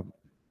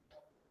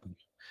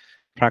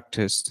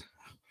practiced,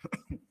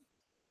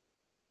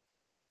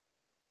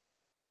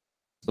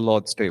 the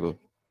Lord's table.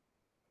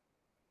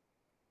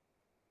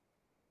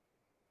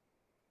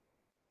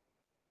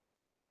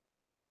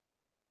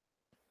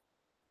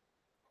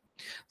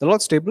 The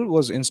Lord's table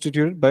was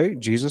instituted by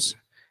Jesus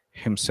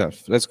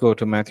himself. Let's go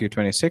to Matthew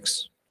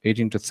 26,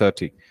 18 to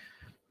 30.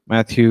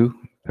 Matthew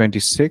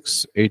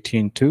 26,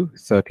 18 to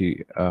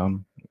 30.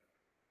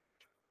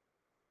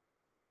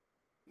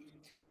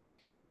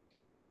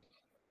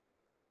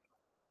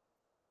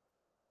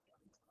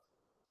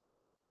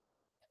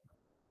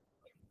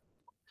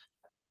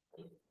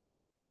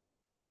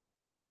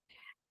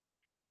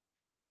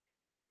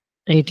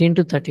 Eighteen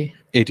to 30.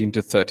 18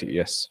 to 30,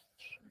 yes.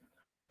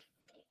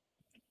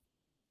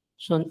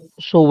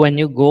 So when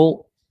you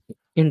go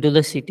into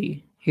the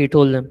city, he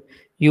told them,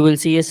 you will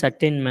see a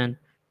certain man.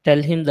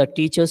 Tell him the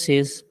teacher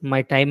says,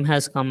 my time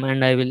has come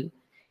and I will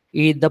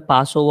eat the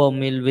Passover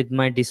meal with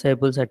my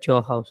disciples at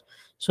your house.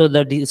 So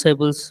the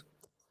disciples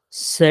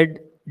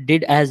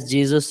did as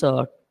Jesus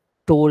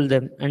told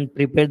them and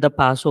prepared the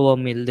Passover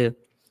meal there.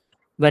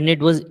 When it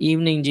was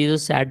evening,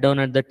 Jesus sat down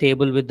at the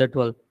table with the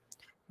 12.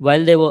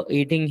 While they were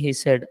eating, he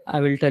said,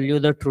 I will tell you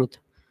the truth.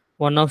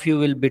 One of you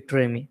will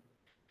betray me.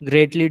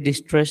 Greatly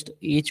distressed,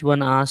 each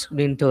one asked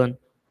in turn,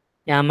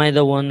 am I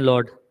the one,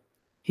 Lord?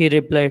 He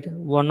replied,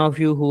 one of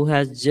you who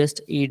has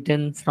just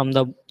eaten from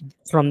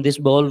this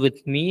bowl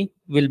with me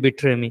will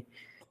betray me.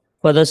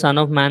 For the Son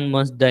of Man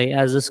must die,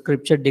 as the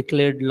scripture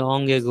declared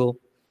long ago.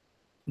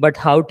 But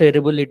how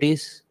terrible it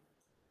is!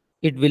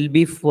 It will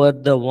be for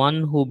the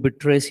one who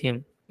betrays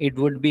him. It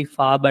would be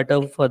far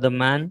better for the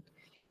man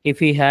if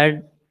he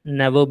had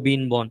never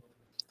been born.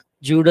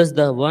 Judas,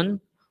 the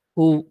one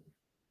who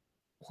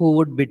who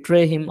would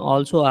betray him,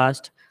 also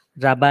asked,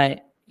 Rabbi,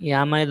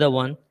 am I the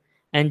one?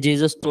 And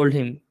Jesus told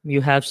him,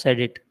 "You have said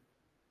it."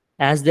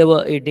 As they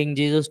were eating,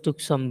 Jesus took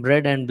some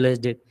bread and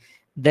blessed it.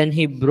 Then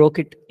he broke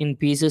it in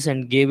pieces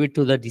and gave it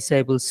to the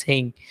disciples,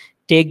 saying,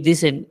 "Take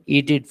this and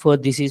eat it, for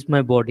this is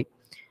my body."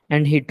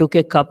 And he took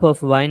a cup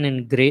of wine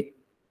and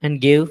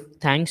gave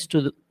thanks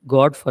to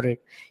God for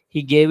it.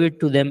 He gave it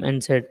to them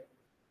and said,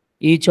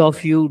 "Each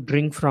of you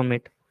drink from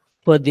it,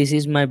 for this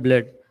is my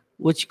blood,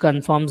 which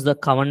confirms the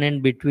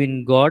covenant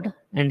between God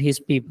and his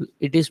people.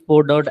 It is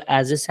poured out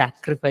as a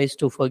sacrifice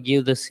to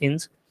forgive the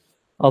sins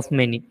of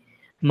many.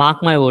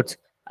 Mark my words,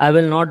 I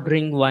will not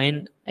drink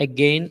wine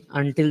again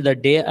until the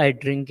day I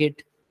drink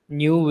it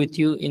new with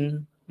you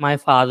in my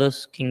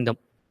Father's kingdom."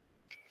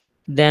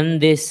 Then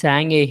they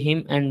sang a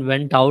hymn and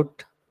went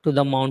out to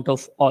the Mount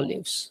of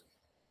Olives.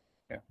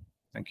 Yeah,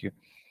 thank you.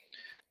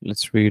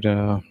 Let's read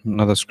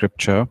another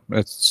scripture.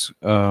 Let's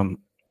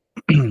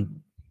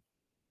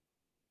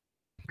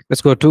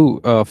go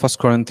to 1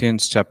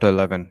 Corinthians chapter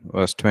 11,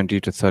 verse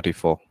 20 to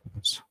 34.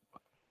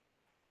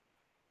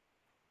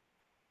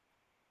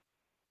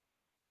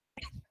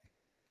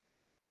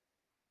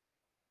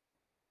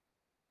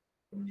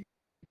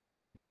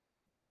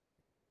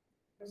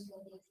 First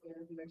Corinthians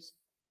 11, verse.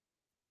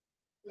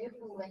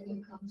 Therefore, when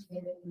you come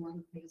together in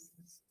one place,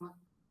 it's not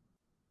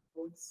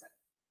both sides.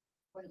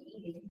 When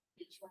eating,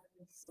 each one of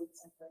you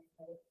sits separate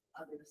from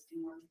others do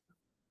not.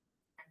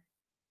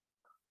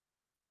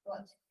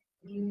 But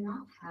we do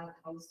not have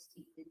house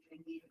to eat and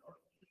drinking or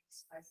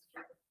despise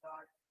the gift of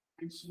God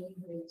and shame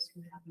those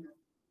who have none.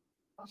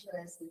 How shall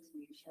I say to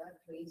you? Shall I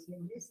praise you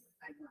in this?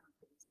 I do not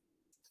praise.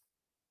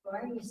 For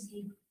I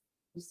received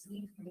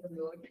from the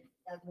Lord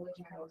that which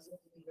I also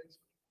delivered to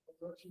you. The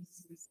Lord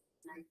Jesus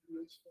night in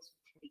which he was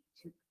betrayed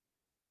too.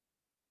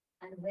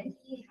 And when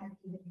he had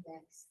given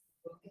thanks, he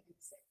broke it and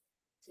said,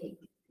 "Take,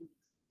 eat.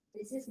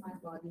 This is my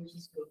body which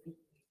is broken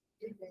for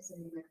you. Do this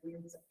in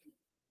remembrance of me."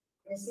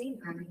 In the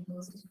same manner, he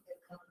also took the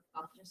cup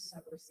after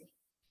supper, saying,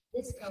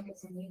 "This cup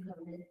is a new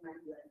covenant in my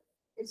blood.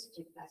 This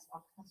do as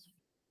often as you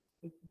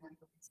drink in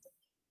remembrance of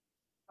me.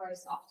 For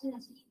as often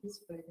as you eat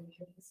this bread and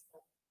drink this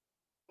cup,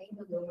 make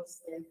the Lord's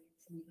death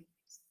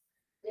continues.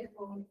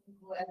 Therefore,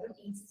 whoever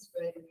eats this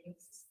bread and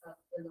drinks this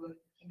cup, the Lord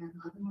in an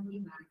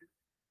unworthy manner,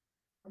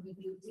 will be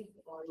guilty of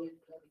the body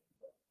and blood of the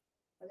Lord.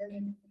 But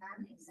then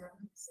man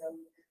examine himself,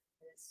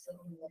 and so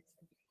let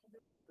him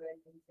eat the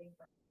bread and drink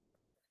the cup.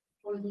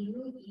 For he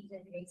who eats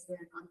and drinks in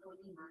an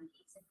unworthy manner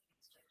eats and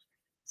drinks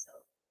judgment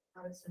himself,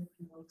 not as one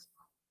promotes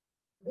God.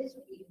 This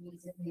will be the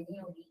reason many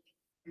are weak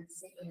and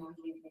sick among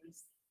you and many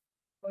sleep.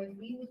 For if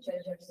we would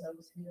judge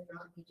ourselves, we will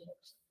not be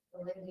judged.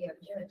 But when we are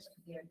judged,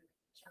 we are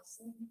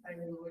chastened by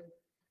the Lord,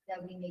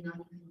 that we may not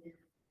be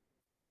condemned.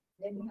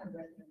 Therefore, my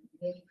brethren,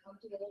 when you come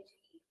together to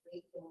eat,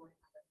 wait for one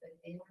another. But if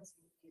anyone has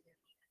anything to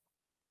eat,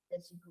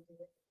 let him go to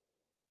it.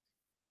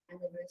 And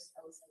the rest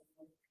I will say.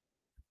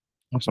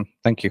 Awesome,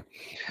 thank you.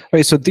 All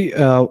right, so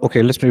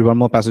okay, let's read one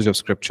more passage of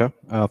scripture.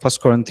 1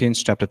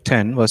 Corinthians chapter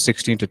 10, verse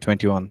 16 to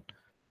 21.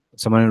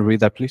 Someone will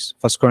read that, please.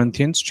 1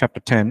 Corinthians chapter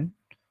 10,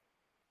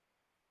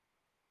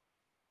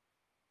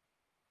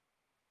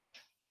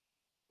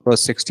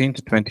 verse 16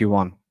 to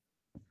 21.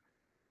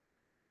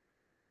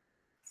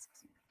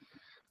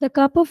 The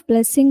cup of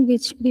blessing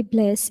which we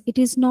bless, it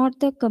is not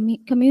the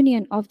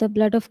communion of the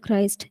blood of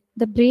Christ.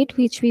 The bread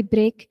which we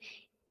break,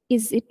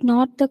 is it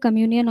not the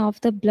communion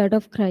of the blood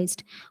of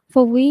Christ?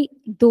 For we,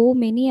 though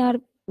many, are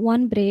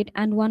one bread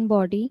and one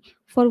body,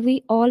 for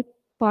we all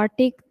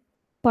partake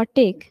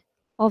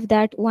of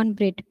that one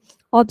bread.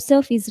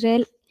 Observe,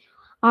 Israel,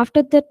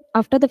 after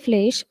the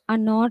flesh are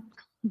not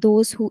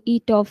those who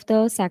eat of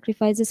the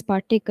sacrifices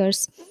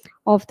partakers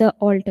of the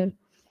altar.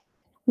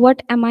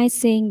 What am I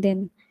saying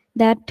then?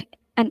 That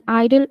an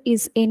idol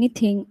is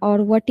anything,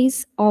 or what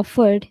is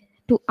offered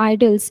to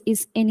idols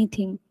is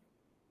anything?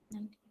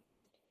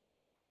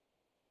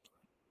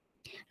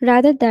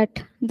 Rather,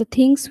 that the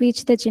things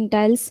which the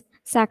Gentiles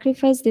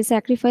sacrifice, they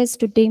sacrifice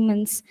to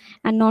demons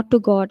and not to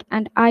God.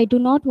 And I do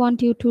not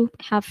want you to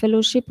have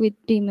fellowship with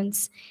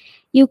demons.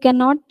 You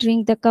cannot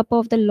drink the cup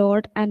of the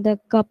Lord and the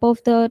cup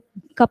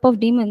of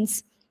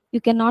demons.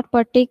 You cannot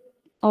partake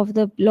of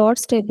the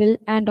Lord's table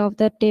and of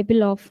the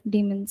table of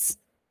demons.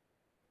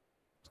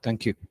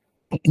 Thank you.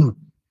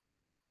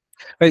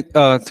 Right,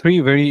 three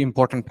very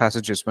important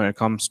passages when it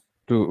comes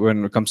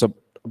up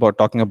about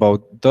talking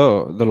about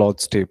the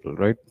Lord's table,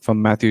 right?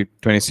 From Matthew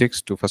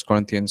 26 to 1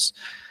 Corinthians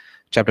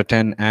chapter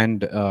 10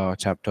 and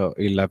chapter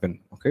 11.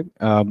 Okay,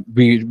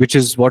 which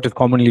is what is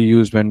commonly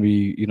used when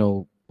we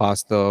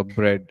pass the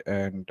bread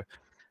and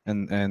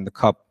the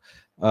cup.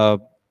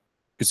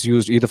 It's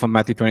used either from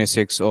Matthew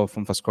 26 or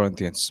from 1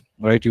 Corinthians,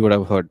 right? You would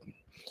have heard.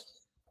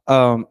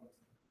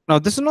 Now,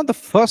 this is not the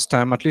first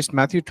time, at least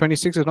Matthew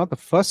 26 is not the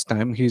first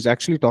time he's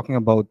actually talking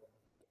about,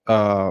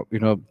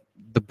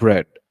 the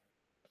bread.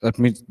 That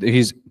means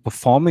he's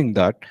performing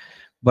that.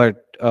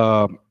 But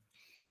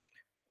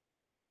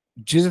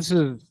Jesus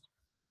is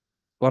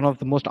one of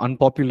the most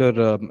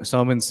unpopular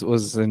sermons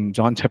was in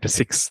John chapter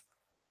 6,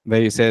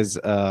 where he says,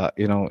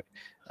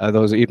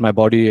 those who eat my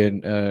body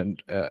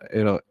and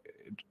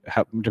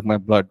drink my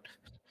blood.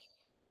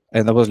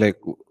 And I was like,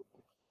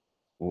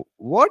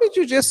 what did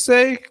you just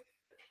say?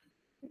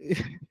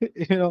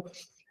 you know,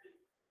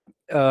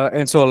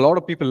 and so a lot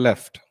of people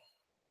left.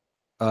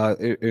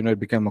 It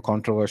became a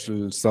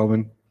controversial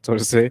sermon, so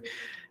to say,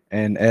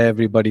 and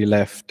everybody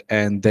left.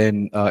 And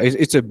then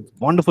it's a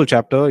wonderful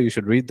chapter. You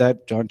should read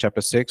that, John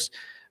chapter 6.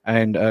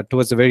 And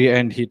towards the very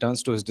end, he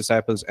turns to his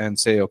disciples and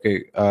say,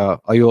 okay,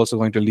 are you also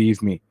going to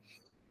leave me?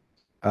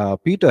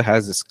 Peter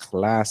has this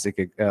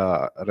classic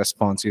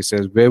response. He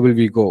says, where will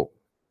we go?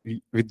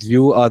 With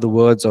you are the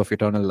words of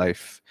eternal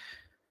life.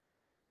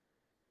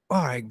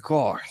 My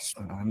gosh,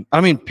 man. I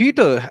mean,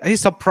 Peter, he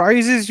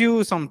surprises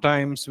you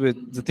sometimes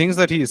with the things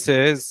that he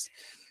says.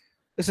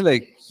 It's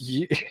like,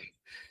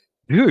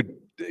 dude,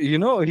 he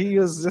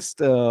was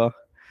just,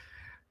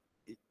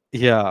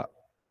 yeah.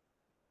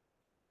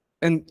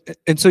 And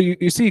so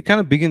you see, it kind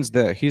of begins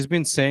there. He's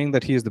been saying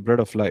that he is the bread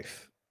of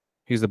life.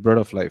 He's the bread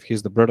of life.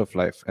 He's the bread of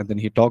life. And then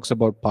he talks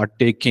about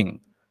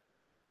partaking,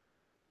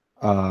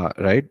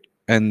 right?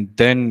 And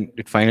then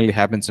it finally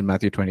happens in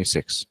Matthew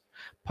 26.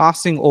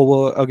 Passing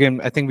over, again,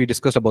 I think we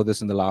discussed about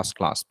this in the last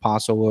class.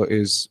 Passover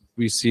is,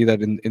 we see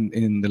that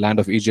in the land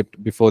of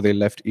Egypt, before they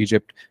left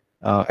Egypt,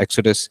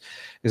 Exodus,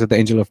 is that the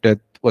angel of death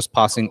was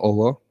passing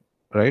over,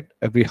 right?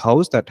 Every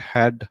house that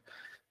had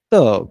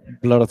the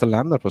blood of the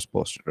lamb that was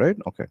posted, right?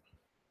 Okay.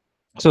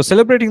 So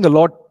celebrating the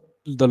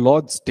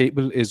Lord's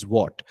table is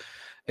what?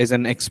 Is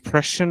an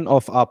expression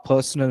of our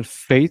personal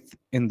faith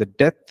in the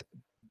death,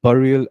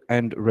 burial,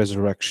 and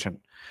resurrection.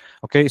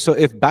 Okay, so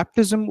if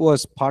baptism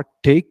was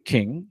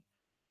partaking,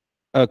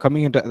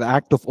 coming into the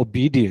act of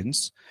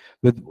obedience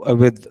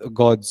with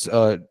God's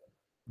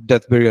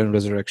death, burial, and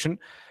resurrection,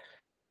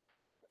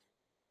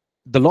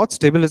 the Lord's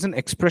table is an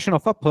expression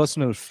of our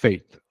personal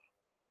faith.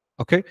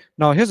 Okay,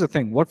 now here's the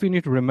thing. What we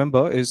need to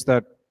remember is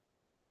that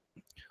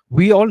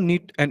we all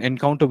need an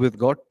encounter with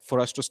God for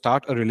us to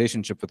start a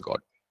relationship with God.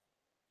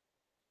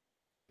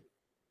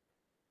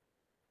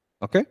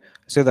 Okay,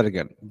 say that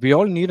again. We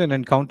all need an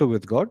encounter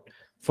with God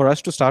for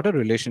us to start a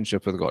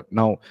relationship with God.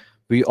 Now,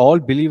 we all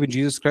believe in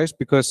Jesus Christ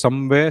because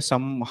somewhere,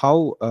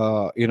 somehow,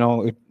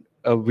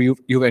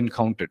 you've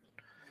encountered.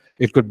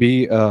 It could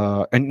be,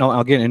 and now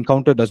again,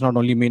 encounter does not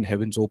only mean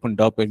heavens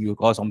opened up and you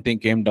or something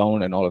came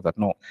down and all of that.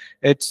 No,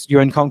 it's you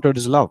encountered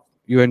His love,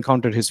 you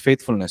encountered His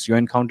faithfulness, you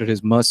encountered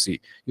His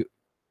mercy.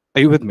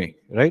 Are you with me,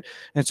 right?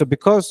 And so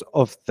because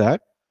of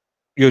that,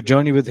 your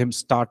journey with Him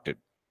started,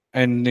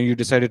 and then you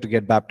decided to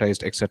get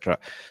baptized, etc.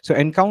 So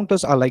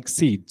encounters are like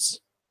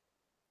seeds,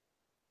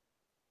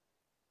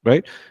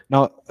 right?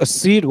 Now, a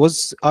seed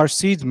are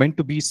seeds meant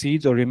to be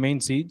seeds or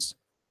remain seeds?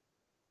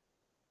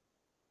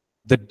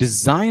 The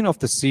design of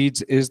the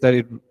seeds is that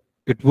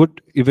it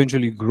would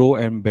eventually grow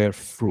and bear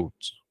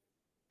fruits,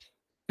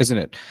 isn't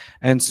it?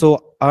 And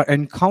so our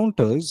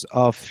encounters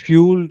are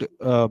fueled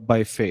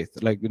by faith,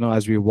 like,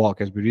 as we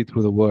walk, as we read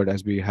through the word,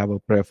 as we have a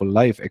prayerful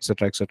life,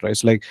 etc., etc.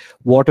 It's like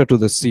water to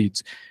the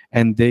seeds,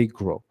 and they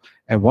grow.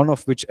 And one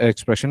of which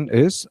expression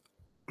is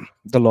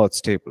the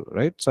Lord's table,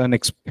 right? So an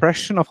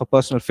expression of a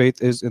personal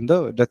faith is in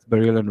the death,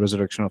 burial, and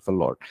resurrection of the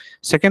Lord.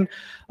 Second,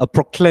 a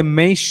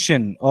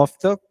proclamation of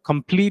the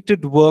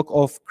completed work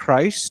of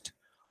Christ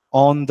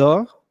on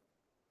the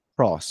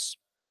cross.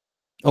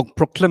 A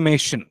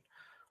proclamation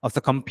of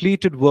the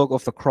completed work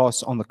of the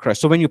cross on the cross.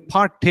 So when you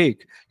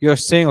partake, you're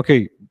saying,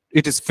 okay,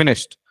 it is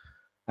finished.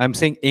 I'm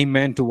saying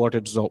amen to what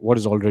is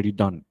already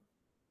done.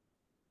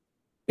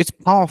 It's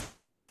powerful.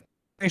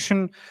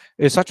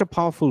 Is such a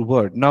powerful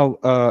word. Now,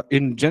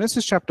 in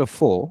Genesis chapter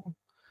 4,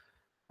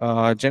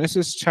 at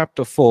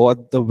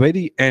the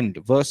very end,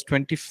 verse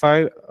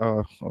 25,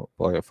 oh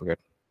boy, I forget.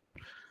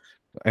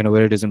 I know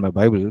where it is in my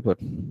Bible, but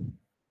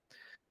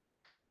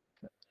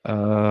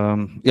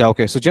yeah,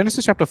 okay. So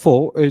Genesis chapter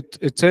 4,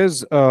 it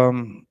says,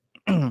 verse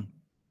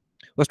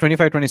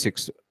 25,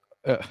 26.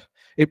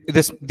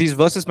 These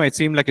verses might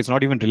seem like it's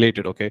not even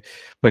related, okay?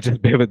 But just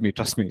bear with me,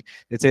 trust me.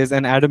 It says,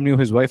 and Adam knew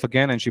his wife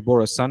again, and she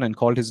bore a son and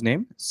called his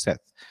name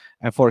Seth.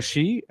 And for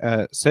she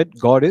said,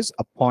 God is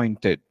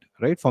appointed,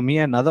 right? For me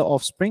another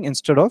offspring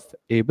instead of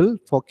Abel,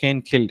 for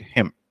Cain killed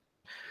him.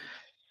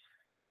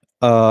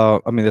 I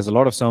mean, there's a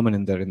lot of sermon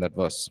in there in that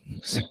verse.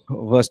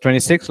 Verse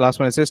 26, last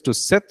one, it says, to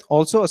Seth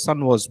also a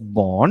son was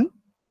born,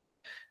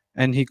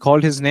 and he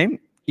called his name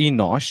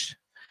Enosh.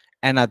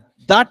 And at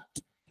that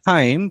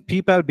time,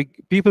 people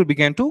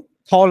began to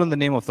call on the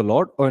name of the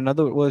Lord, or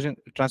another version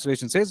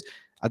translation says,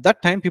 at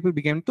that time, people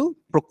began to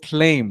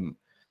proclaim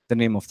the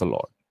name of the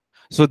Lord.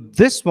 So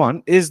this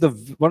one is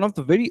one of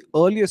the very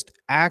earliest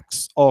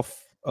acts of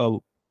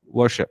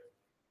worship,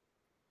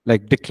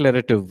 like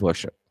declarative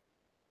worship.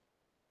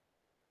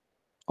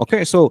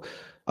 Okay, so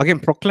again,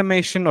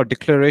 proclamation or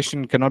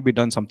declaration cannot be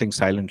done something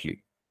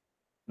silently.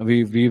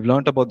 We've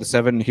learned about the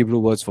 7 Hebrew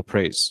words for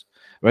praise,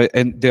 right?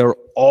 And they're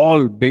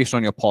all based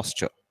on your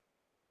posture.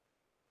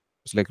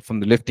 It's like from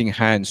the lifting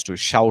hands to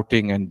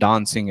shouting and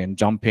dancing and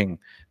jumping,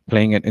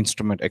 playing an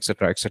instrument,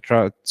 etc.,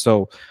 etc.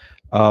 So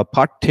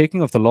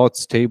partaking of the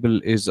Lord's table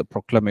is a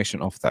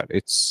proclamation of that.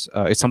 It's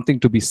something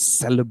to be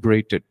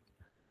celebrated.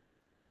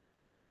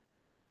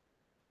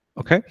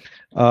 Okay.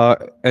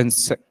 And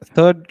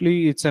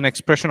thirdly, it's an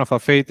expression of our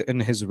faith in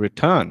his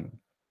return,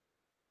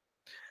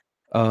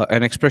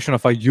 an expression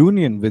of our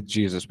union with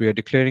Jesus. We are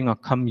declaring our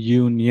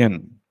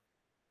communion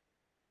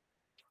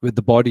with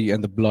the body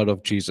and the blood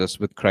of Jesus,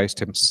 with Christ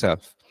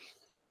himself.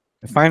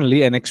 And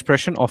finally, an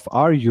expression of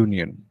our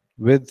union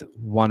with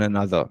one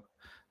another.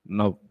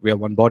 Now, we are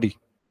one body.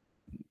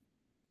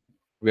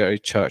 We are a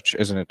church,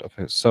 isn't it, of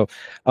his? So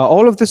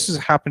all of this is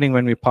happening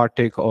when we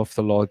partake of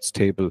the Lord's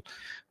table.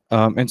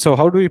 And so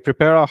how do we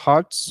prepare our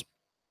hearts?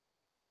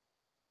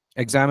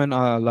 Examine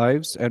our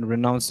lives and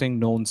renouncing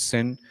known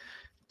sin,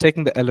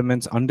 taking the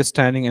elements,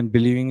 understanding and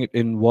believing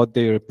in what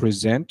they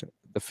represent,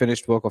 the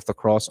finished work of the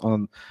cross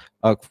on,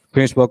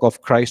 finished work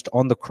of Christ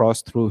on the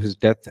cross through his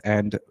death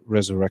and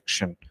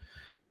resurrection.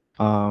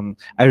 I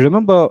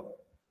remember,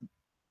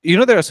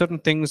 there are certain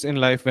things in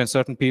life when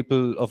certain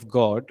people of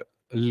God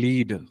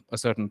lead a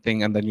certain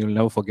thing and then you'll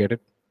never forget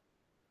it.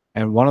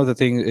 And one of the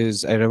things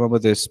is, I remember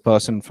this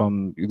person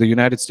from the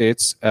United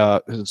States,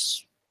 it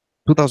was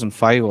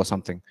 2005 or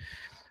something.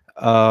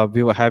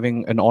 We were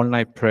having an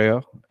all-night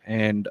prayer,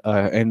 and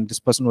this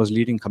person was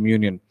leading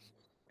communion.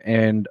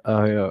 And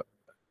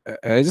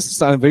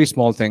just a very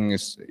small thing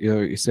is,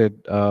 he said,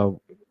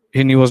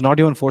 and he was not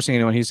even forcing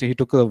anyone. He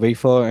took a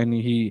wafer and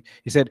he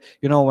said,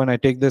 when I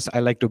take this, I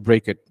like to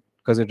break it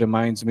because it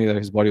reminds me that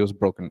his body was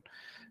broken.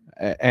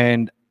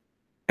 And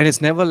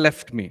it's never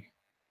left me.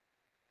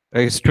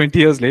 It's 20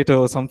 years later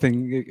or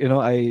something,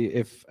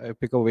 if I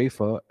pick a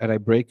wafer and I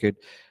break it,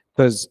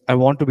 because I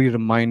want to be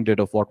reminded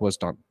of what was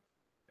done.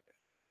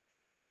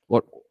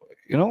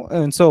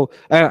 And so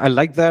I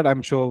like that.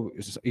 I'm sure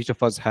each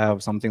of us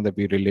have something that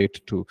we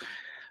relate to.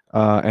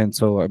 And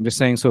so I'm just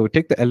saying, so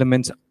take the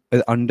elements,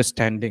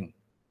 understanding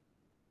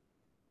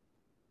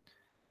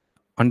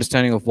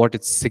of what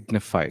it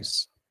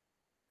signifies.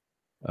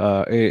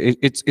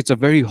 It's a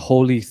very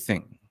holy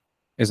thing,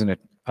 isn't it?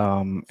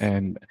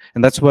 And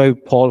that's why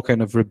Paul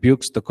kind of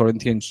rebukes the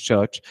Corinthians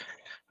church,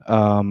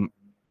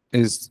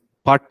 is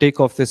partake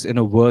of this in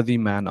a worthy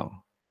manner.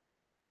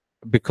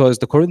 Because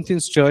the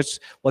Corinthians church,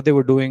 what they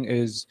were doing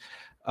is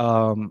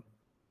two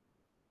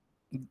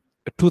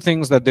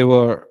things that they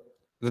were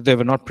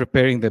not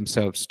preparing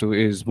themselves to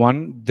is,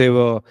 one, they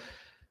were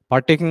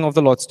partaking of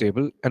the Lord's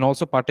table and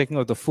also partaking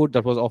of the food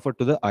that was offered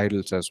to the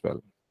idols as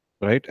well,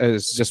 right?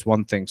 It's just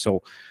one thing.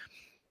 So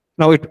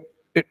now it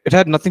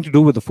had nothing to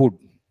do with the food.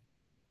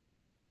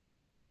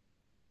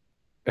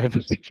 It had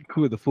nothing to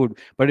do with the food,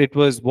 but it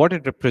was what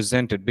it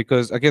represented.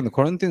 Because again, the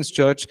Corinthians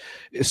church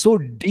is so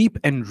deep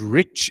and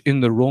rich in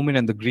the Roman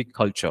and the Greek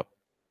culture.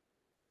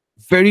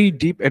 Very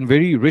deep and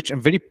very rich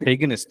and very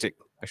paganistic,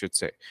 I should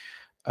say.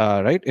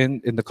 Right, in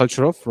the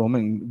culture of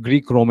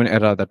Greek Roman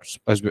era, that's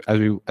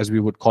as we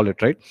would call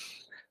it, right?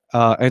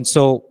 And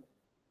so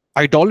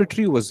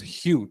idolatry was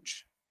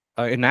huge.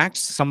 In Acts,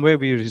 somewhere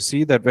we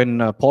see that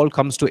when Paul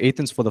comes to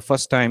Athens for the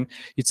first time,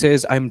 it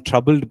says, "I'm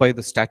troubled by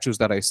the statues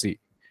that I see,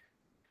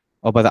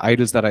 or by the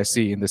idols that I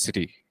see in the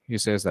city." He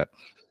says that.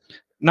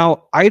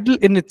 Now, idol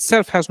in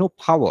itself has no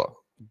power,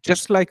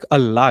 just like a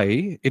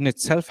lie in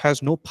itself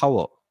has no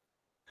power.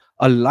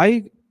 A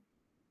lie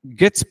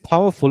gets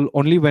powerful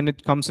only when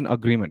it comes in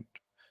agreement.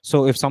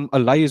 So if a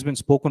lie has been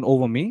spoken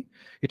over me,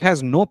 it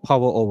has no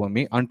power over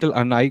me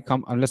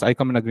unless I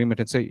come in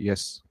agreement and say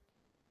yes.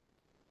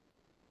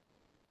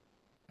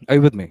 Are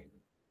you with me?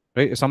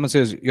 Right? If someone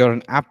says you're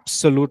an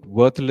absolute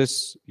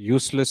worthless,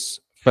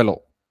 useless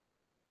fellow,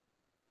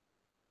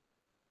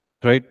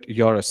 right?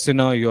 You're a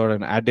sinner, you're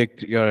an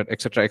addict, you're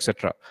etc.,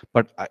 etc.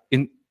 But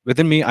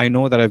within me, I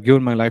know that I've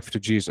given my life to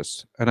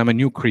Jesus and I'm a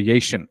new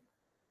creation.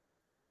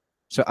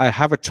 So I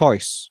have a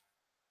choice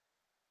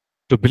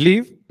to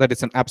believe that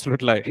it's an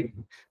absolute lie,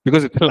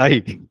 because it's a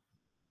lie.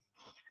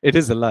 It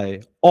is a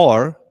lie.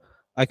 Or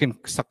I can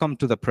succumb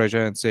to the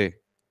pressure and say,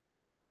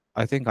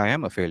 I think I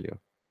am a failure.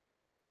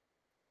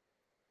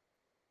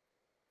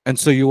 And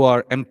so you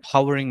are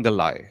empowering the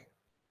lie.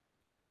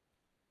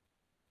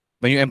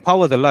 When you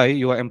empower the lie,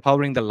 you are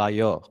empowering the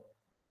liar.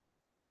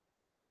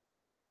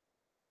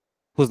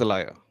 Who's the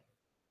liar?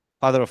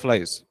 Father of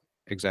lies.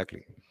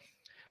 Exactly.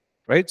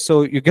 Right?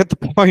 So you get the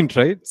point,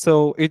 right?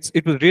 So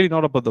it was really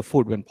not about the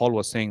food when Paul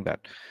was saying that.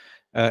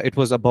 It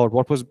was about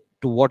what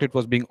it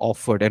was being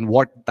offered and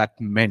what that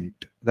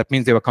meant. That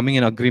means they were coming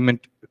in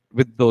agreement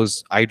with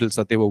those idols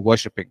that they were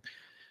worshipping.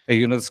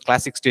 This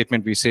classic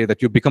statement we say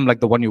that you become like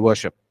the one you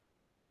worship.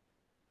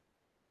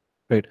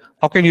 Right?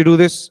 How can you do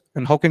this?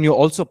 And how can you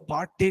also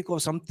partake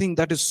of something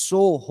that is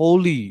so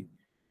holy?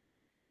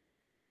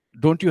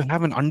 Don't you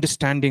have an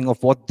understanding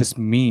of what this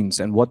means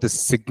and what this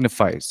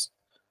signifies?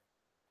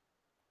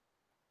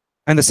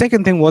 And the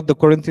second thing, what the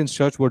Corinthians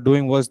church were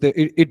doing was they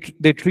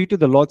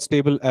treated the Lord's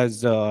table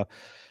as,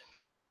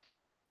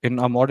 in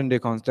our modern day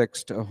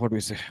context, what do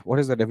we say? What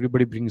is that?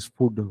 Everybody brings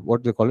food.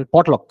 What do they call it?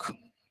 Potluck.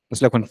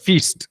 It's like one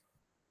feast,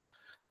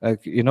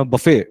 like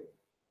buffet.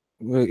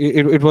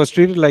 It was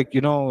treated like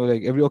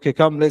okay,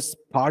 come, let's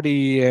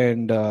party,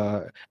 and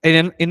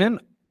in an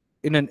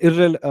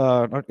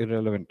not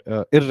irrelevant,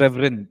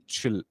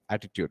 irreverential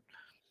attitude.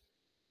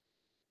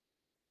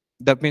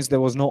 that means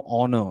there was no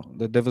honor,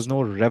 that there was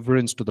no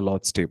reverence to the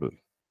Lord's table.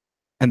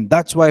 And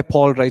that's why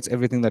Paul writes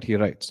everything that he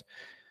writes.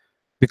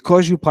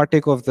 Because you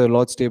partake of the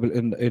Lord's table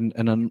in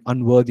an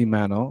unworthy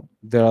manner,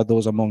 there are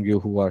those among you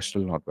who are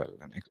still not well,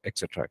 and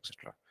etc.,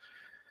 etc.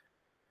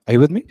 Are you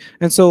with me?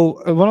 And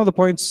so one of the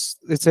points,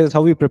 it says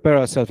how we prepare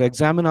ourselves,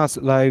 examine our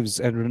lives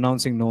and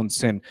renouncing known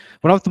sin.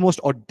 One of the most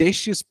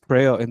audacious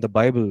prayer in the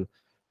Bible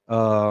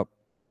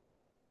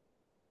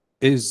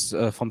is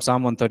from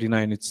Psalm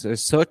 139. It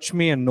says, search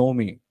me and know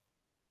me,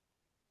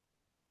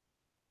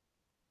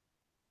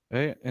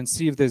 right? And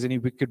see if there's any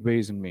wicked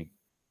ways in me.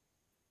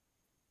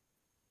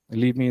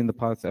 Lead me in the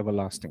path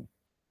everlasting.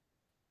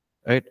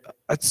 Right?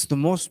 It's the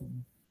most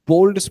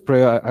boldest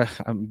prayer.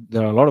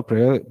 There are a lot of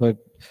prayer, but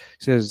it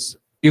says,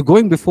 you're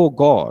going before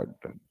God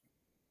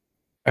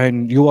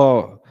and you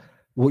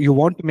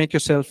want to make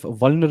yourself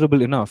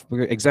vulnerable enough.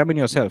 Examine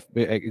yourself.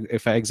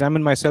 If I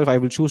examine myself, I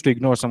will choose to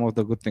ignore some of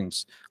the good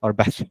things or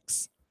bad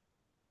things.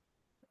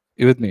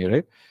 You with me,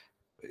 right?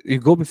 You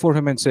go before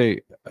him and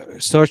say,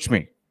 search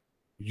me.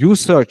 You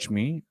search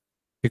me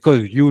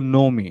because you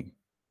know me.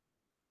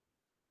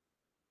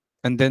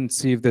 And then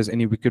see if there's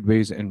any wicked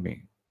ways in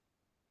me.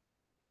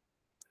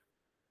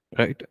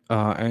 Right?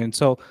 And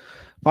so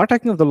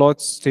partaking of the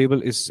Lord's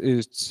table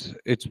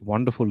it's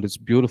wonderful, it's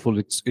beautiful,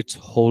 it's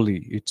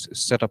holy, it's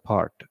set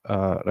apart,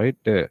 right?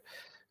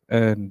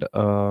 And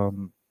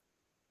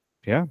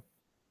yeah.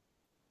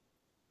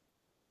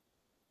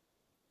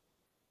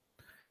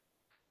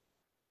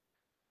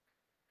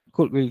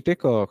 Cool. We'll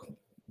take a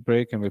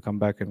break and we'll come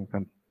back and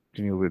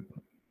continue with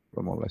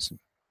one more lesson.